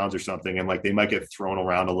 220 pounds or something. And like, they might get thrown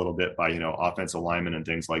around a little bit by, offensive linemen and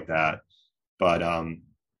things like that. But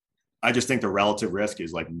I just think the relative risk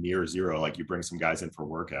is like near zero. Like you bring some guys in for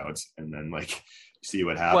workouts and then like see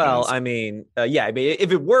what happens. Well, I mean,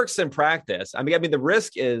 if it works in practice, I mean, the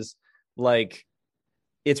risk is like,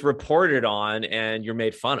 it's reported on and you're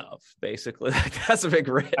made fun of, basically. Like that's a big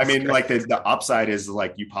risk. I mean, like the upside is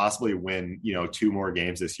like you possibly win, 2 more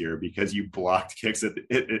games this year because you blocked kicks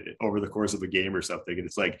over the course of a game or something. And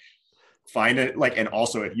it's like, find it like, and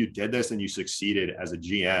also if you did this and you succeeded as a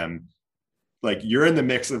GM, like you're in the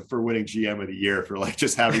mix for winning GM of the year for like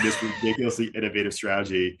just having this ridiculously innovative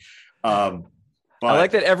strategy. But I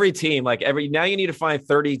like that every team, like now you need to find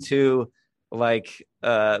 32. Like,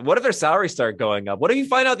 what if their salaries start going up? What if you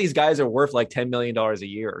find out these guys are worth like $10 million a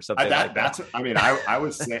year or something? I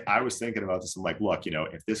was thinking about this. I'm like, look,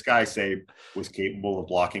 if this guy was capable of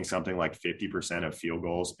blocking something like 50% of field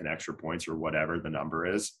goals and extra points or whatever the number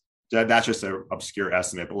is, that's just an obscure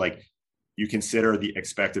estimate. But like, you consider the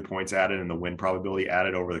expected points added and the win probability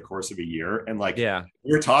added over the course of a year. And like,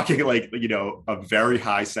 we're talking like, a very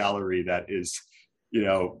high salary that is,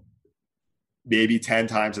 maybe 10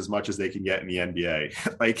 times as much as they can get in the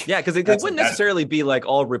NBA. Like, yeah, because it wouldn't necessarily be like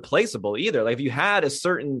all replaceable either. Like if you had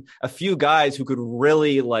a few guys who could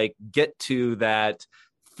really like get to that,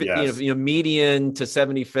 median to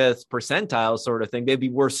 75th percentile sort of thing, they'd be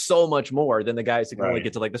worth so much more than the guys who can only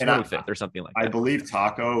get to like the 25th or something like that. I believe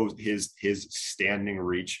Taco, his standing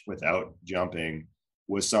reach without jumping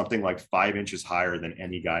was something like 5 inches higher than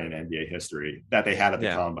any guy in NBA history that they had at the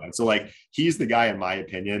combine. So like, he's the guy, in my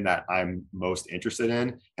opinion, that I'm most interested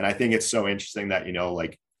in. And I think it's so interesting that,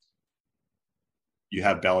 like you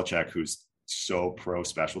have Belichick, who's so pro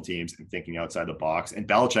special teams and thinking outside the box. And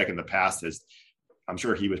Belichick in the past I'm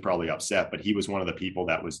sure he was probably upset, but he was one of the people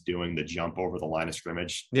that was doing the jump over the line of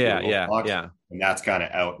scrimmage. Yeah. And that's kind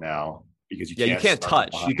of out now because you can't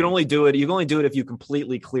touch. You can only do it if you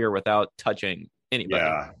completely clear without touching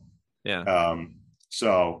anybody.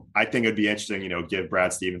 So I think it'd be interesting, give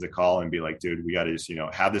Brad Stevens a call and be like, dude, we got to just,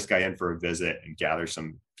 have this guy in for a visit and gather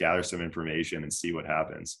some information and see what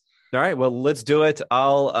happens. All right, well, let's do it.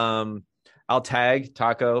 I'll tag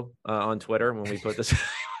Taco on Twitter when we put this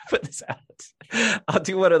out. I'll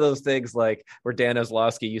do one of those things like where Dan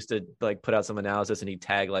Ozlowski used to like put out some analysis and he'd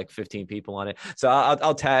tag like 15 people on it. So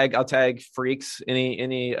I'll tag freaks,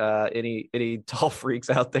 any tall freaks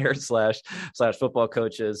out there / football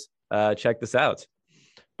coaches. Check this out.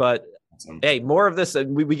 But awesome. Hey, more of this.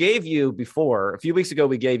 We gave you before a few weeks ago,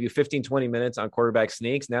 we gave you 15-20 minutes on quarterback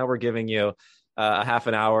sneaks. Now we're giving you a half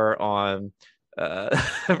an hour on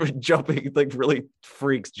jumping, like really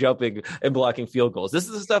freaks jumping and blocking field goals. This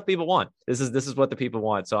is the stuff people want. This is what the people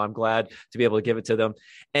want. So I'm glad to be able to give it to them.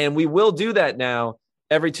 And we will do that now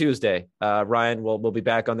every Tuesday. Ryan will be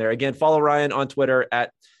back on there again. Follow Ryan on Twitter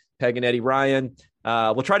at Paganetti Ryan.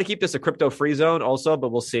 We'll try to keep this a crypto free zone also, but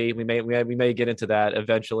we'll see. We may get into that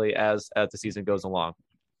eventually as the season goes along.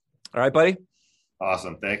 All right, buddy.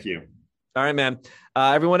 Awesome. Thank you. All right, man.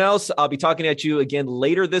 Everyone else, I'll be talking at you again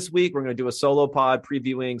later this week. We're going to do a solo pod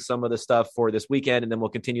previewing some of the stuff for this weekend, and then we'll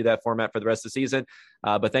continue that format for the rest of the season.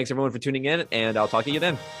 But thanks, everyone, for tuning in, and I'll talk to you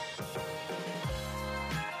then.